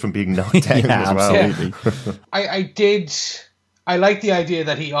walls from being knocked down as well? Absolutely. Yeah. I like the idea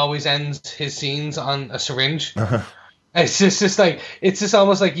that he always ends his scenes on a syringe. It's just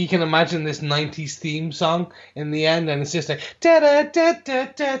almost like you can imagine this 90s theme song in the end, and it's just like da da da da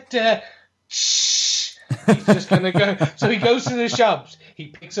da da. Shh. He's just gonna go. So he goes to the shops. He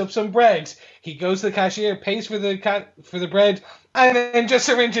picks up some bread. He goes to the cashier, pays for the bread, and then just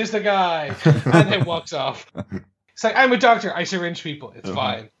syringes the guy, and then walks off. It's like, I'm a doctor. I syringe people. It's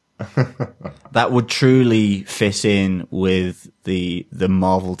fine. That would truly fit in with the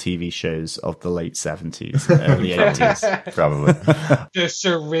Marvel TV shows of the late 70s, early 80s. Probably. The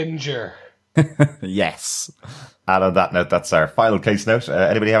syringer. Yes. And on that note, that's our final case note.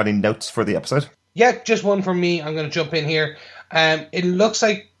 Anybody have any notes for the episode? Yeah, just one from me. I'm going to jump in here. It looks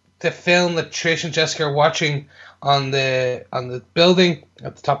like the film that Trish and Jessica are watching on the building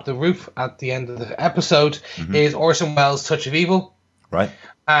at the top of the roof at the end of the episode is Orson Welles' Touch of Evil. Right.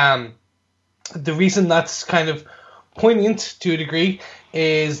 The reason that's kind of poignant to a degree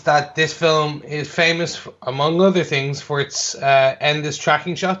is that this film is famous, among other things, for its endless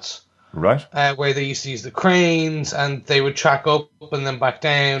tracking shots. Right. Where they used to use the cranes and they would track up and then back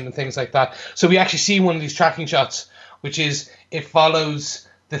down and things like that. So we actually see one of these tracking shots, which is it follows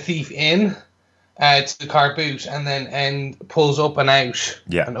the thief in to the car boot and then pulls up and out.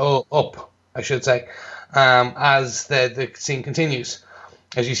 Yeah. And up, I should say, as the scene continues.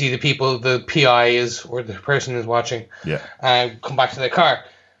 As you see the people, the PI is, or the person is watching, come back to their car.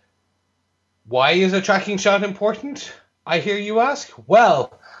 Why is a tracking shot important, I hear you ask?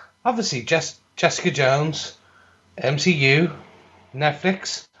 Well, obviously, Jessica Jones, MCU,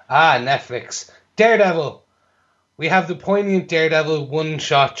 Netflix. Netflix. Daredevil. We have the poignant Daredevil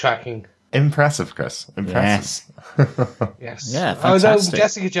one-shot tracking. Impressive, Chris. Impressive. Yes. Yeah, although fantastic.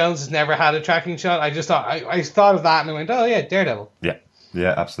 Jessica Jones has never had a tracking shot, I just thought I thought of that and I went, oh yeah, Daredevil.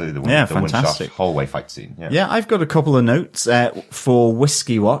 Yeah, absolutely. The fantastic. one-shot hallway fight scene. Yeah, I've got a couple of notes. For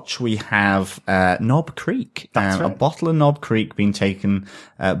Whiskey Watch, we have Knob Creek. That's right. A bottle of Knob Creek being taken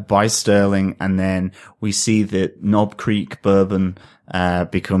by Sterling, and then we see that Knob Creek bourbon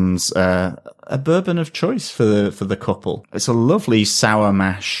becomes a bourbon of choice for the couple. It's a lovely sour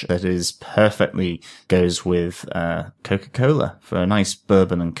mash that is perfectly goes with Coca-Cola for a nice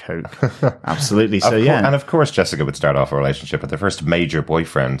bourbon and Coke. Absolutely. So and of course Jessica would start off a relationship with her first major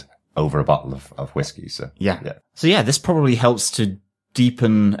boyfriend over a bottle of whiskey. So So this probably helps to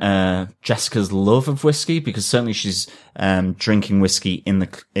deepen Jessica's love of whiskey, because certainly she's drinking whiskey in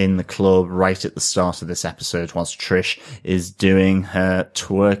the club right at the start of this episode, whilst Trish is doing her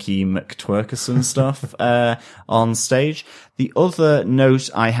twerky McTwerkerson stuff on stage. The other note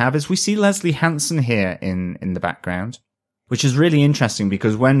I have is we see Leslie Hansen here in the background, which is really interesting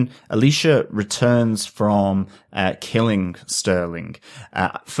because when Alicia returns from killing Sterling,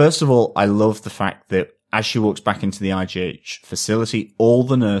 first of all, I love the fact that as she walks back into the IGH facility, all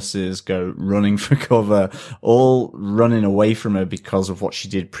the nurses go running for cover, all running away from her because of what she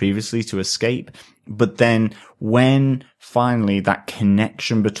did previously to escape. But then when finally that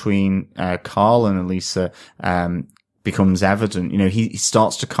connection between Carl and Elisa becomes evident, he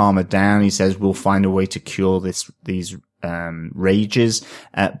starts to calm her down. He says, we'll find a way to cure these rages.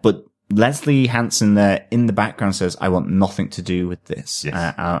 But Leslie Hansen there in the background says, I want nothing to do with this,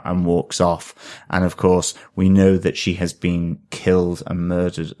 and walks off. And of course, we know that she has been killed and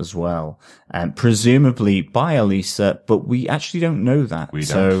murdered as well, presumably by Elisa, but we actually don't know that.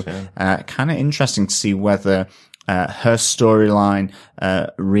 Kind of interesting to see whether her storyline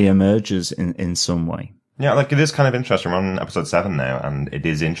reemerges in some way. Yeah, like it is kind of interesting. We're on episode 7 now, and it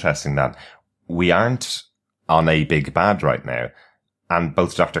is interesting that we aren't on a big bad right now. And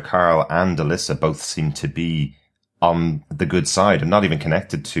both Dr. Carl and Alyssa both seem to be on the good side and not even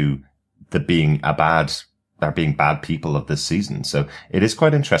connected to being bad people of this season. So it is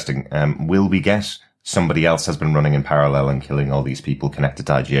quite interesting. Will we get somebody else has been running in parallel and killing all these people connected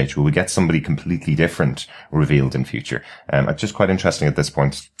to IGH? Will we get somebody completely different revealed in future? It's just quite interesting at this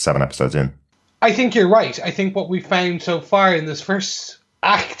point, 7 episodes in. I think you're right. I think what we found so far in this first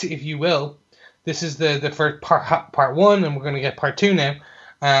act, if you will, this is the first part 1, and we're going to get part 2 now,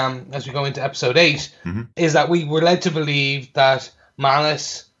 as we go into episode 8, is that we were led to believe that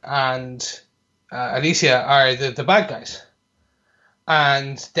Malice and Alicia are the bad guys.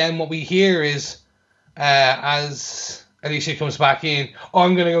 And then what we hear is, as Alicia comes back in,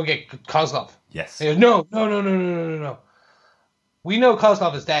 I'm going to go get Kozlov. Yes. He goes, no. We know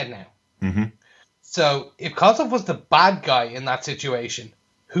Kozlov is dead now. Mm-hmm. So if Kozlov was the bad guy in that situation,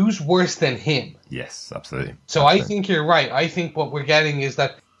 who's worse than him? Yes, absolutely. So I think you're right. I think what we're getting is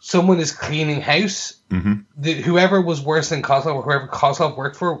that someone is cleaning house. Mm-hmm. Whoever was worse than Kozlov, or whoever Kozlov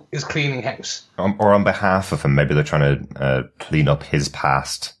worked for, is cleaning house. Or on behalf of him, maybe they're trying to clean up his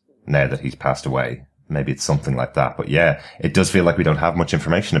past now that he's passed away. Maybe it's something like that. But yeah, it does feel like we don't have much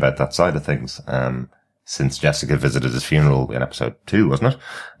information about that side of things. Since Jessica visited his funeral in episode 2, wasn't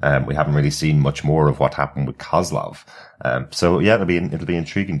it? We haven't really seen much more of what happened with Kozlov. So yeah, it'll be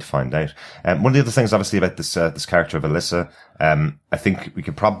intriguing to find out. One of the other things, obviously, about this character of Alyssa, I think we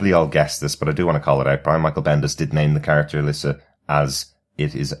could probably all guess this, but I do want to call it out. Brian Michael Bendis did name the character Alyssa as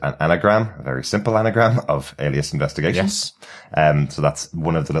it is an anagram, a very simple anagram of Alias Investigations. Yes. So that's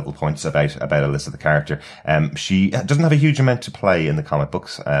one of the little points about Alyssa, the character. She doesn't have a huge amount to play in the comic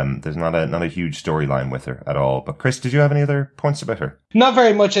books. There's not a huge storyline with her at all. But Chris, did you have any other points about her? Not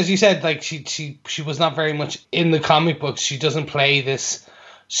very much, as you said. Like she was not very much in the comic books. She doesn't play this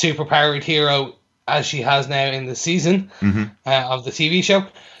superpowered hero as she has now in the season of the TV show.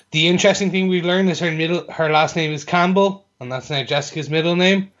 The interesting thing we learned is her last name is Campbell. and that's now Jessica's middle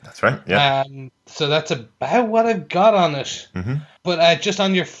name. That's right. Yeah. So that's about what I've got on it. Mm-hmm. But just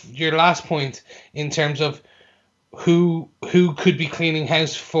on your last point, in terms of who could be cleaning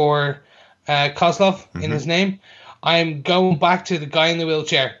house for Kozlov in his name, I'm going back to the guy in the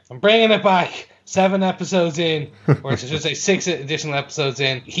wheelchair. I'm bringing it back. 7 episodes in, or I should say 6 additional episodes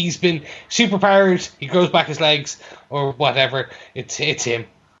in. He's been superpowered. He grows back his legs, or whatever. It's him.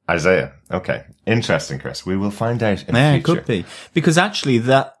 Isaiah. Okay. Interesting, Chris. We will find out in the Yeah, future. it could be. Because actually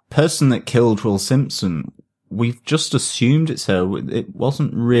that person that killed Will Simpson, we've just assumed it's her. It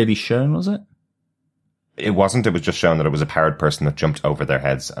wasn't really shown, was it? It wasn't. It was just shown that it was a powered person that jumped over their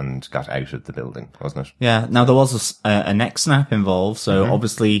heads and got out of the building, wasn't it? Yeah. Now there was a neck snap involved, so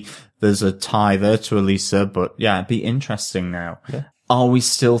obviously there's a tie there to Elisa, but yeah, it'd be interesting now. Yeah. Are we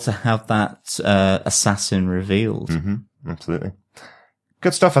still to have that assassin revealed? Absolutely.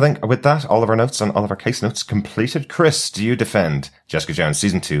 Good stuff, I think. With that, all of our notes and all of our case notes completed. Chris, do you defend Jessica Jones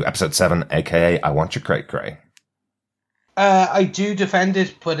Season 2, Episode 7, aka I Want Your Cray Cray? I do defend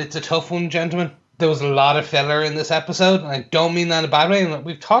it, but it's a tough one, gentlemen. There was a lot of filler in this episode, and I don't mean that in a bad way, and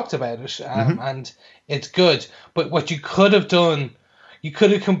we've talked about it, and it's good. But what you could have done, you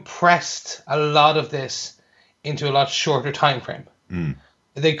could have compressed a lot of this into a lot shorter time frame.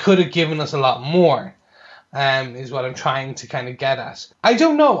 They could have given us a lot more, is what I'm trying to kind of get at. I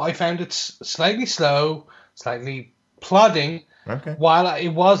don't know. I found it slightly slow, slightly plodding. Okay. While it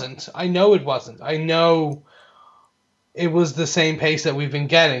wasn't. I know it wasn't. I know it was the same pace that we've been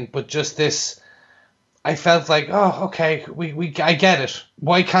getting, but just this... I felt like, oh, okay, I get it.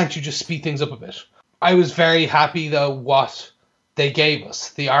 Why can't you just speed things up a bit? I was very happy, though, what they gave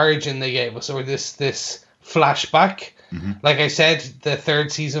us, the origin they gave us, or this flashback. Like I said, the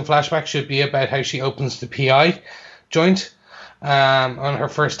 3rd season flashback should be about how she opens the PI joint on her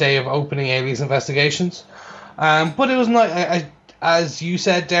first day of opening Alias investigations. But it was not, as you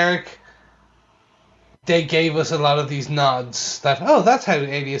said, Derek, they gave us a lot of these nods that, oh, that's how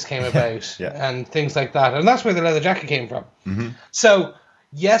Alias came about, and things like that. And that's where the leather jacket came from. So,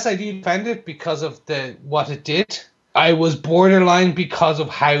 yes, I do defend it because of what it did. I was borderline because of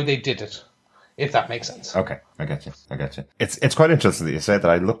how they did it, if that makes sense. Okay, I get you. It's quite interesting that you say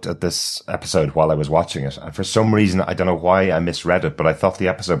that. I looked at this episode while I was watching it, and for some reason, I don't know why I misread it, but I thought the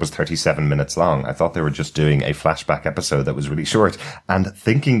episode was 37 minutes long. I thought they were just doing a flashback episode that was really short, and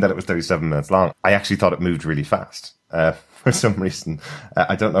thinking that it was 37 minutes long, I actually thought it moved really fast. For some reason,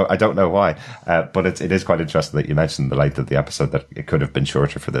 I don't know why, but it is quite interesting that you mentioned the length of the episode, that it could have been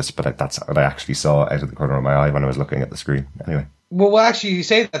shorter for this, but that's what I actually saw out of the corner of my eye when I was looking at the screen. Anyway. Well, actually, you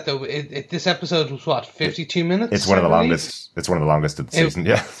say that though. This episode was what, 52 minutes? It's one of the longest. It's one of the longest of the season.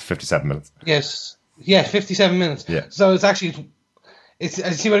 Yeah, 57 minutes. Yes, yeah, 57 minutes. Yeah. So it's actually, I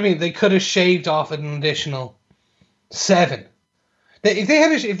see what I mean. They could have shaved off an additional 7.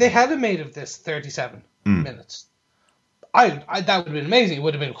 If they had made of this 37 minutes, that would have been amazing. It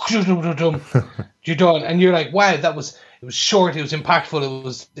would have been you're done, and you're like, wow, it was short. It was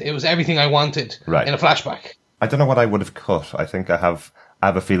impactful. It was everything I wanted in a flashback. I don't know what I would have cut. I think I have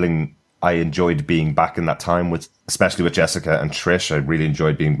a feeling I enjoyed being back in that time especially with Jessica and Trish. I really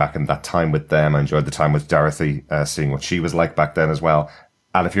enjoyed being back in that time with them. I enjoyed the time with Dorothy, seeing what she was like back then as well.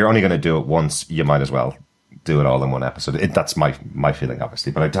 And if you're only going to do it once, you might as well do it all in one episode. That's my feeling,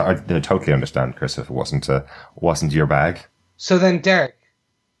 obviously. But I totally understand, Chris, if it wasn't your bag. So then, Derek,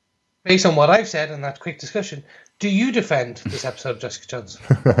 based on what I've said in that quick discussion, do you defend this episode of Jessica Jones?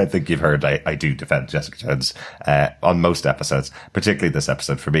 I think you've heard I do defend Jessica Jones on most episodes, particularly this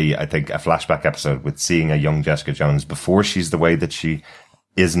episode. For me, I think a flashback episode with seeing a young Jessica Jones before she's the way that she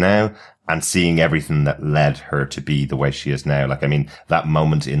is now, and seeing everything that led her to be the way she is now. Like, I mean, that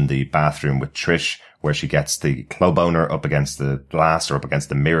moment in the bathroom with Trish where she gets the club owner up against the glass or up against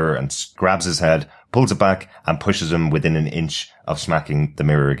the mirror and grabs his head, pulls it back and pushes him within an inch of smacking the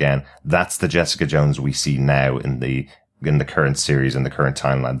mirror again. That's the Jessica Jones we see now in the current series, in the current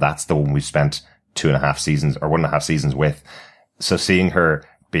timeline. That's the one we've spent 2.5 seasons or 1.5 seasons with. So seeing her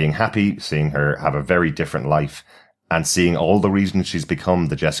being happy, seeing her have a very different life, and seeing all the reasons she's become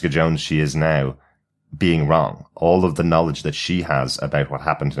the Jessica Jones she is now being wrong, all of the knowledge that she has about what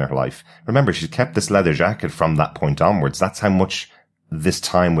happened in her life. Remember, she's kept this leather jacket from that point onwards. That's how much this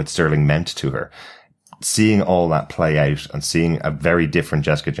time with Sterling meant to her. Seeing all that play out and seeing a very different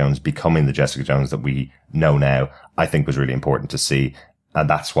Jessica Jones becoming the Jessica Jones that we know now, I think was really important to see. And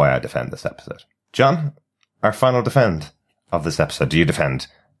that's why I defend this episode. John, our final defend of this episode. Do you defend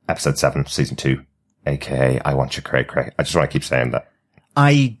episode 7, season 2, aka I Want Your Cray Cray? I just want to keep saying that.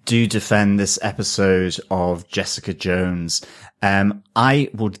 I do defend this episode of Jessica Jones. I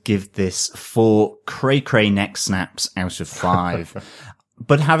would give this 4 cray neck snaps out of 5.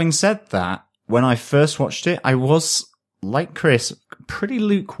 But having said that, when I first watched it, I was, like Chris, pretty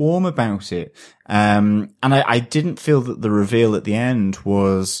lukewarm about it. And I didn't feel that the reveal at the end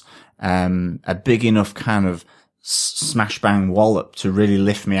was a big enough kind of smash bang wallop to really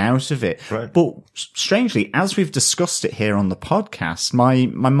lift me out of it. Right. But strangely, as we've discussed it here on the podcast, my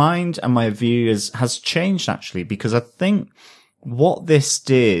mind and my view has changed actually, because I think what this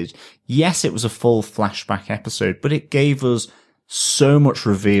did, yes, it was a full flashback episode, but it gave us so much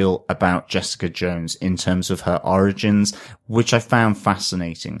reveal about Jessica Jones in terms of her origins, which I found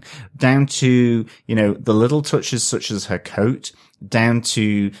fascinating. Down to, you know, the little touches such as her coat, down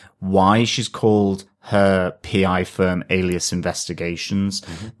to why she's called her PI firm Alias Investigations,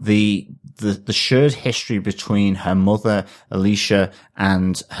 the shared history between her mother, Alicia,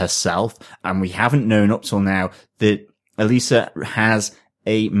 and herself. And we haven't known up till now that Alicia has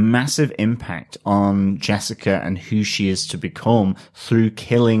a massive impact on Jessica and who she is to become through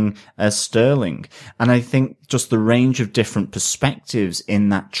killing Sterling. And I think just the range of different perspectives in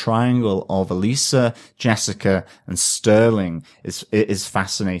that triangle of Elisa, Jessica, and Sterling is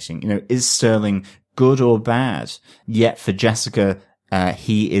fascinating. You know, is Sterling good or bad? Yet for Jessica,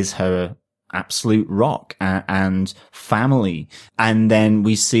 he is her absolute rock and family. And then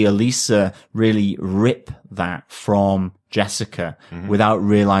we see Elisa really rip that from Jessica without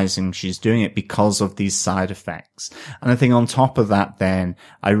realizing she's doing it because of these side effects. And I think on top of that, then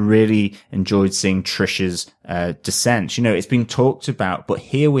I really enjoyed seeing Trish's descent. You know, it's been talked about, but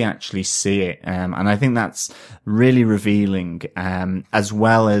here we actually see it. And I think that's really revealing, as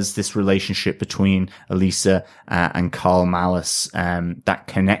well as this relationship between Elisa and Carl Malice, that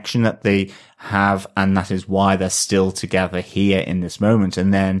connection that they have, and that is why they're still together here in this moment.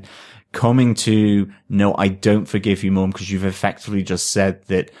 And then coming to, no, I don't forgive you, Mum, because you've effectively just said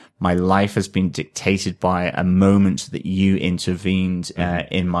that my life has been dictated by a moment that you intervened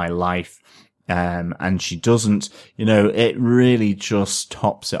in my life. And she doesn't, you know, it really just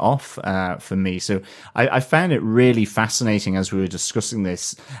tops it off for me. So I found it really fascinating as we were discussing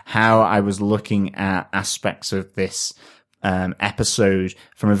this, how I was looking at aspects of this episode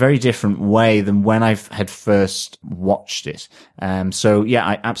from a very different way than when I had first watched it. So yeah,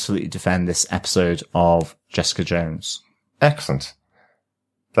 I absolutely defend this episode of Jessica Jones. Excellent.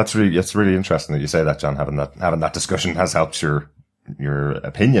 That's really interesting that you say that, John. Having that discussion has helped your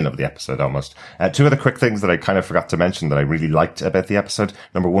opinion of the episode almost. 2 other quick things that I kind of forgot to mention that I really liked about the episode.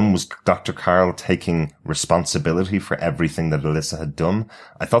 Number 1 was Dr. Carl taking responsibility for everything that Alyssa had done.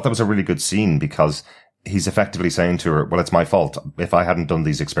 I thought that was a really good scene because he's effectively saying to her, well, it's my fault. If I hadn't done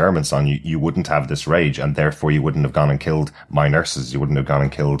these experiments on you, you wouldn't have this rage, and therefore you wouldn't have gone and killed my nurses. You wouldn't have gone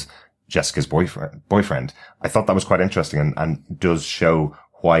and killed Jessica's boyfriend. I thought that was quite interesting and does show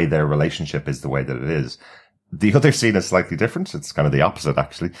why their relationship is the way that it is. The other scene is slightly different. It's kind of the opposite,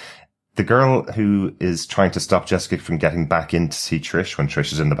 actually. The girl who is trying to stop Jessica from getting back in to see Trish when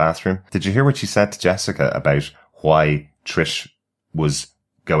Trish is in the bathroom. Did you hear what she said to Jessica about why Trish was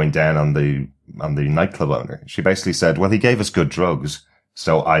going down on the nightclub owner? She basically said, well, he gave us good drugs,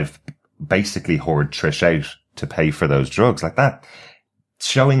 so I've basically whored Trish out to pay for those drugs. Like that,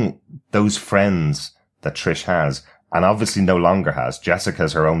 showing those friends that Trish has, and obviously no longer has.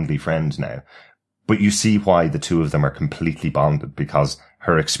 Jessica's her only friend now. But you see why the two of them are completely bonded, because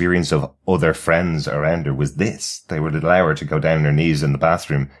her experience of other friends around her was this. They would allow her to go down on her knees in the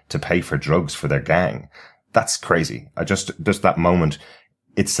bathroom to pay for drugs for their gang. That's crazy. Just that moment,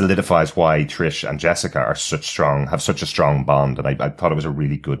 it solidifies why Trish and Jessica are have such a strong bond. And I thought it was a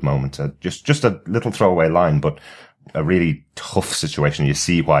really good moment. Just a little throwaway line, but a really tough situation. You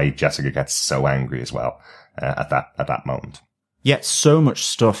see why Jessica gets so angry as well, at that moment. Yet so much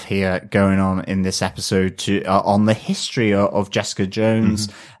stuff here going on in this episode on the history of Jessica Jones.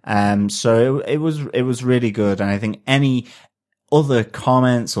 So it was really good. And I think any other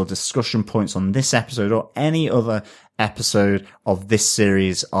comments or discussion points on this episode or any other episode of this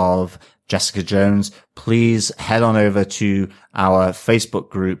series of Jessica Jones, please head on over to our Facebook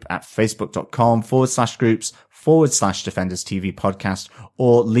group at facebook.com/groups/Defenders TV podcast,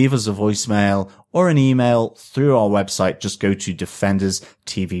 or leave us a voicemail or an email through our website. Just go to Defenders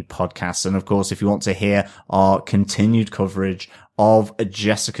TV podcast. And of course, if you want to hear our continued coverage of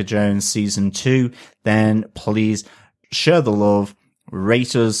Jessica Jones season 2, then please share the love,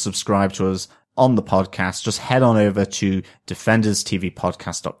 rate us, subscribe to us on the podcast. Just head on over to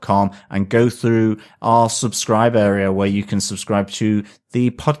defenderstvpodcast.com and go through our subscribe area where you can subscribe to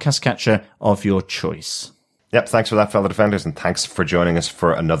the podcast catcher of your choice. Yep, thanks for that, fellow defenders, and thanks for joining us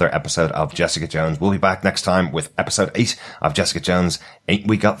for another episode of Jessica Jones. We'll be back next time with episode 8 of Jessica Jones, Ain't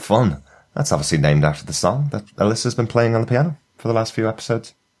We Got Fun? That's obviously named after the song that Alyssa's been playing on the piano for the last few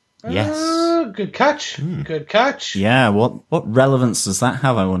episodes. Yes. Good catch. Good catch. Yeah, what relevance does that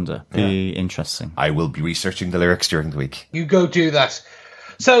have, I wonder? Be interesting. I will be researching the lyrics during the week. You go do that.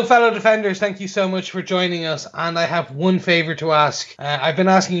 So, fellow defenders, thank you so much for joining us, and I have one favour to ask. I've been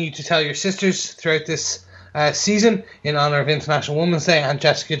asking you to tell your sisters throughout this season in honour of International Women's Day and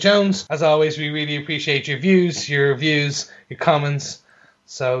Jessica Jones. As always, we really appreciate your views, your reviews, your comments,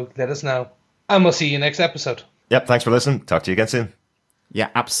 so let us know. And we'll see you next episode. Yep, thanks for listening. Talk to you again soon. Yeah,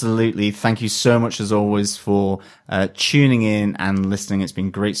 absolutely. Thank you so much, as always, for tuning in and listening. It's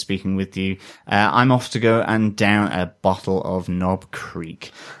been great speaking with you. I'm off to go and down a bottle of Knob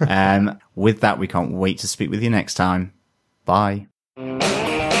Creek. With that, we can't wait to speak with you next time. Bye.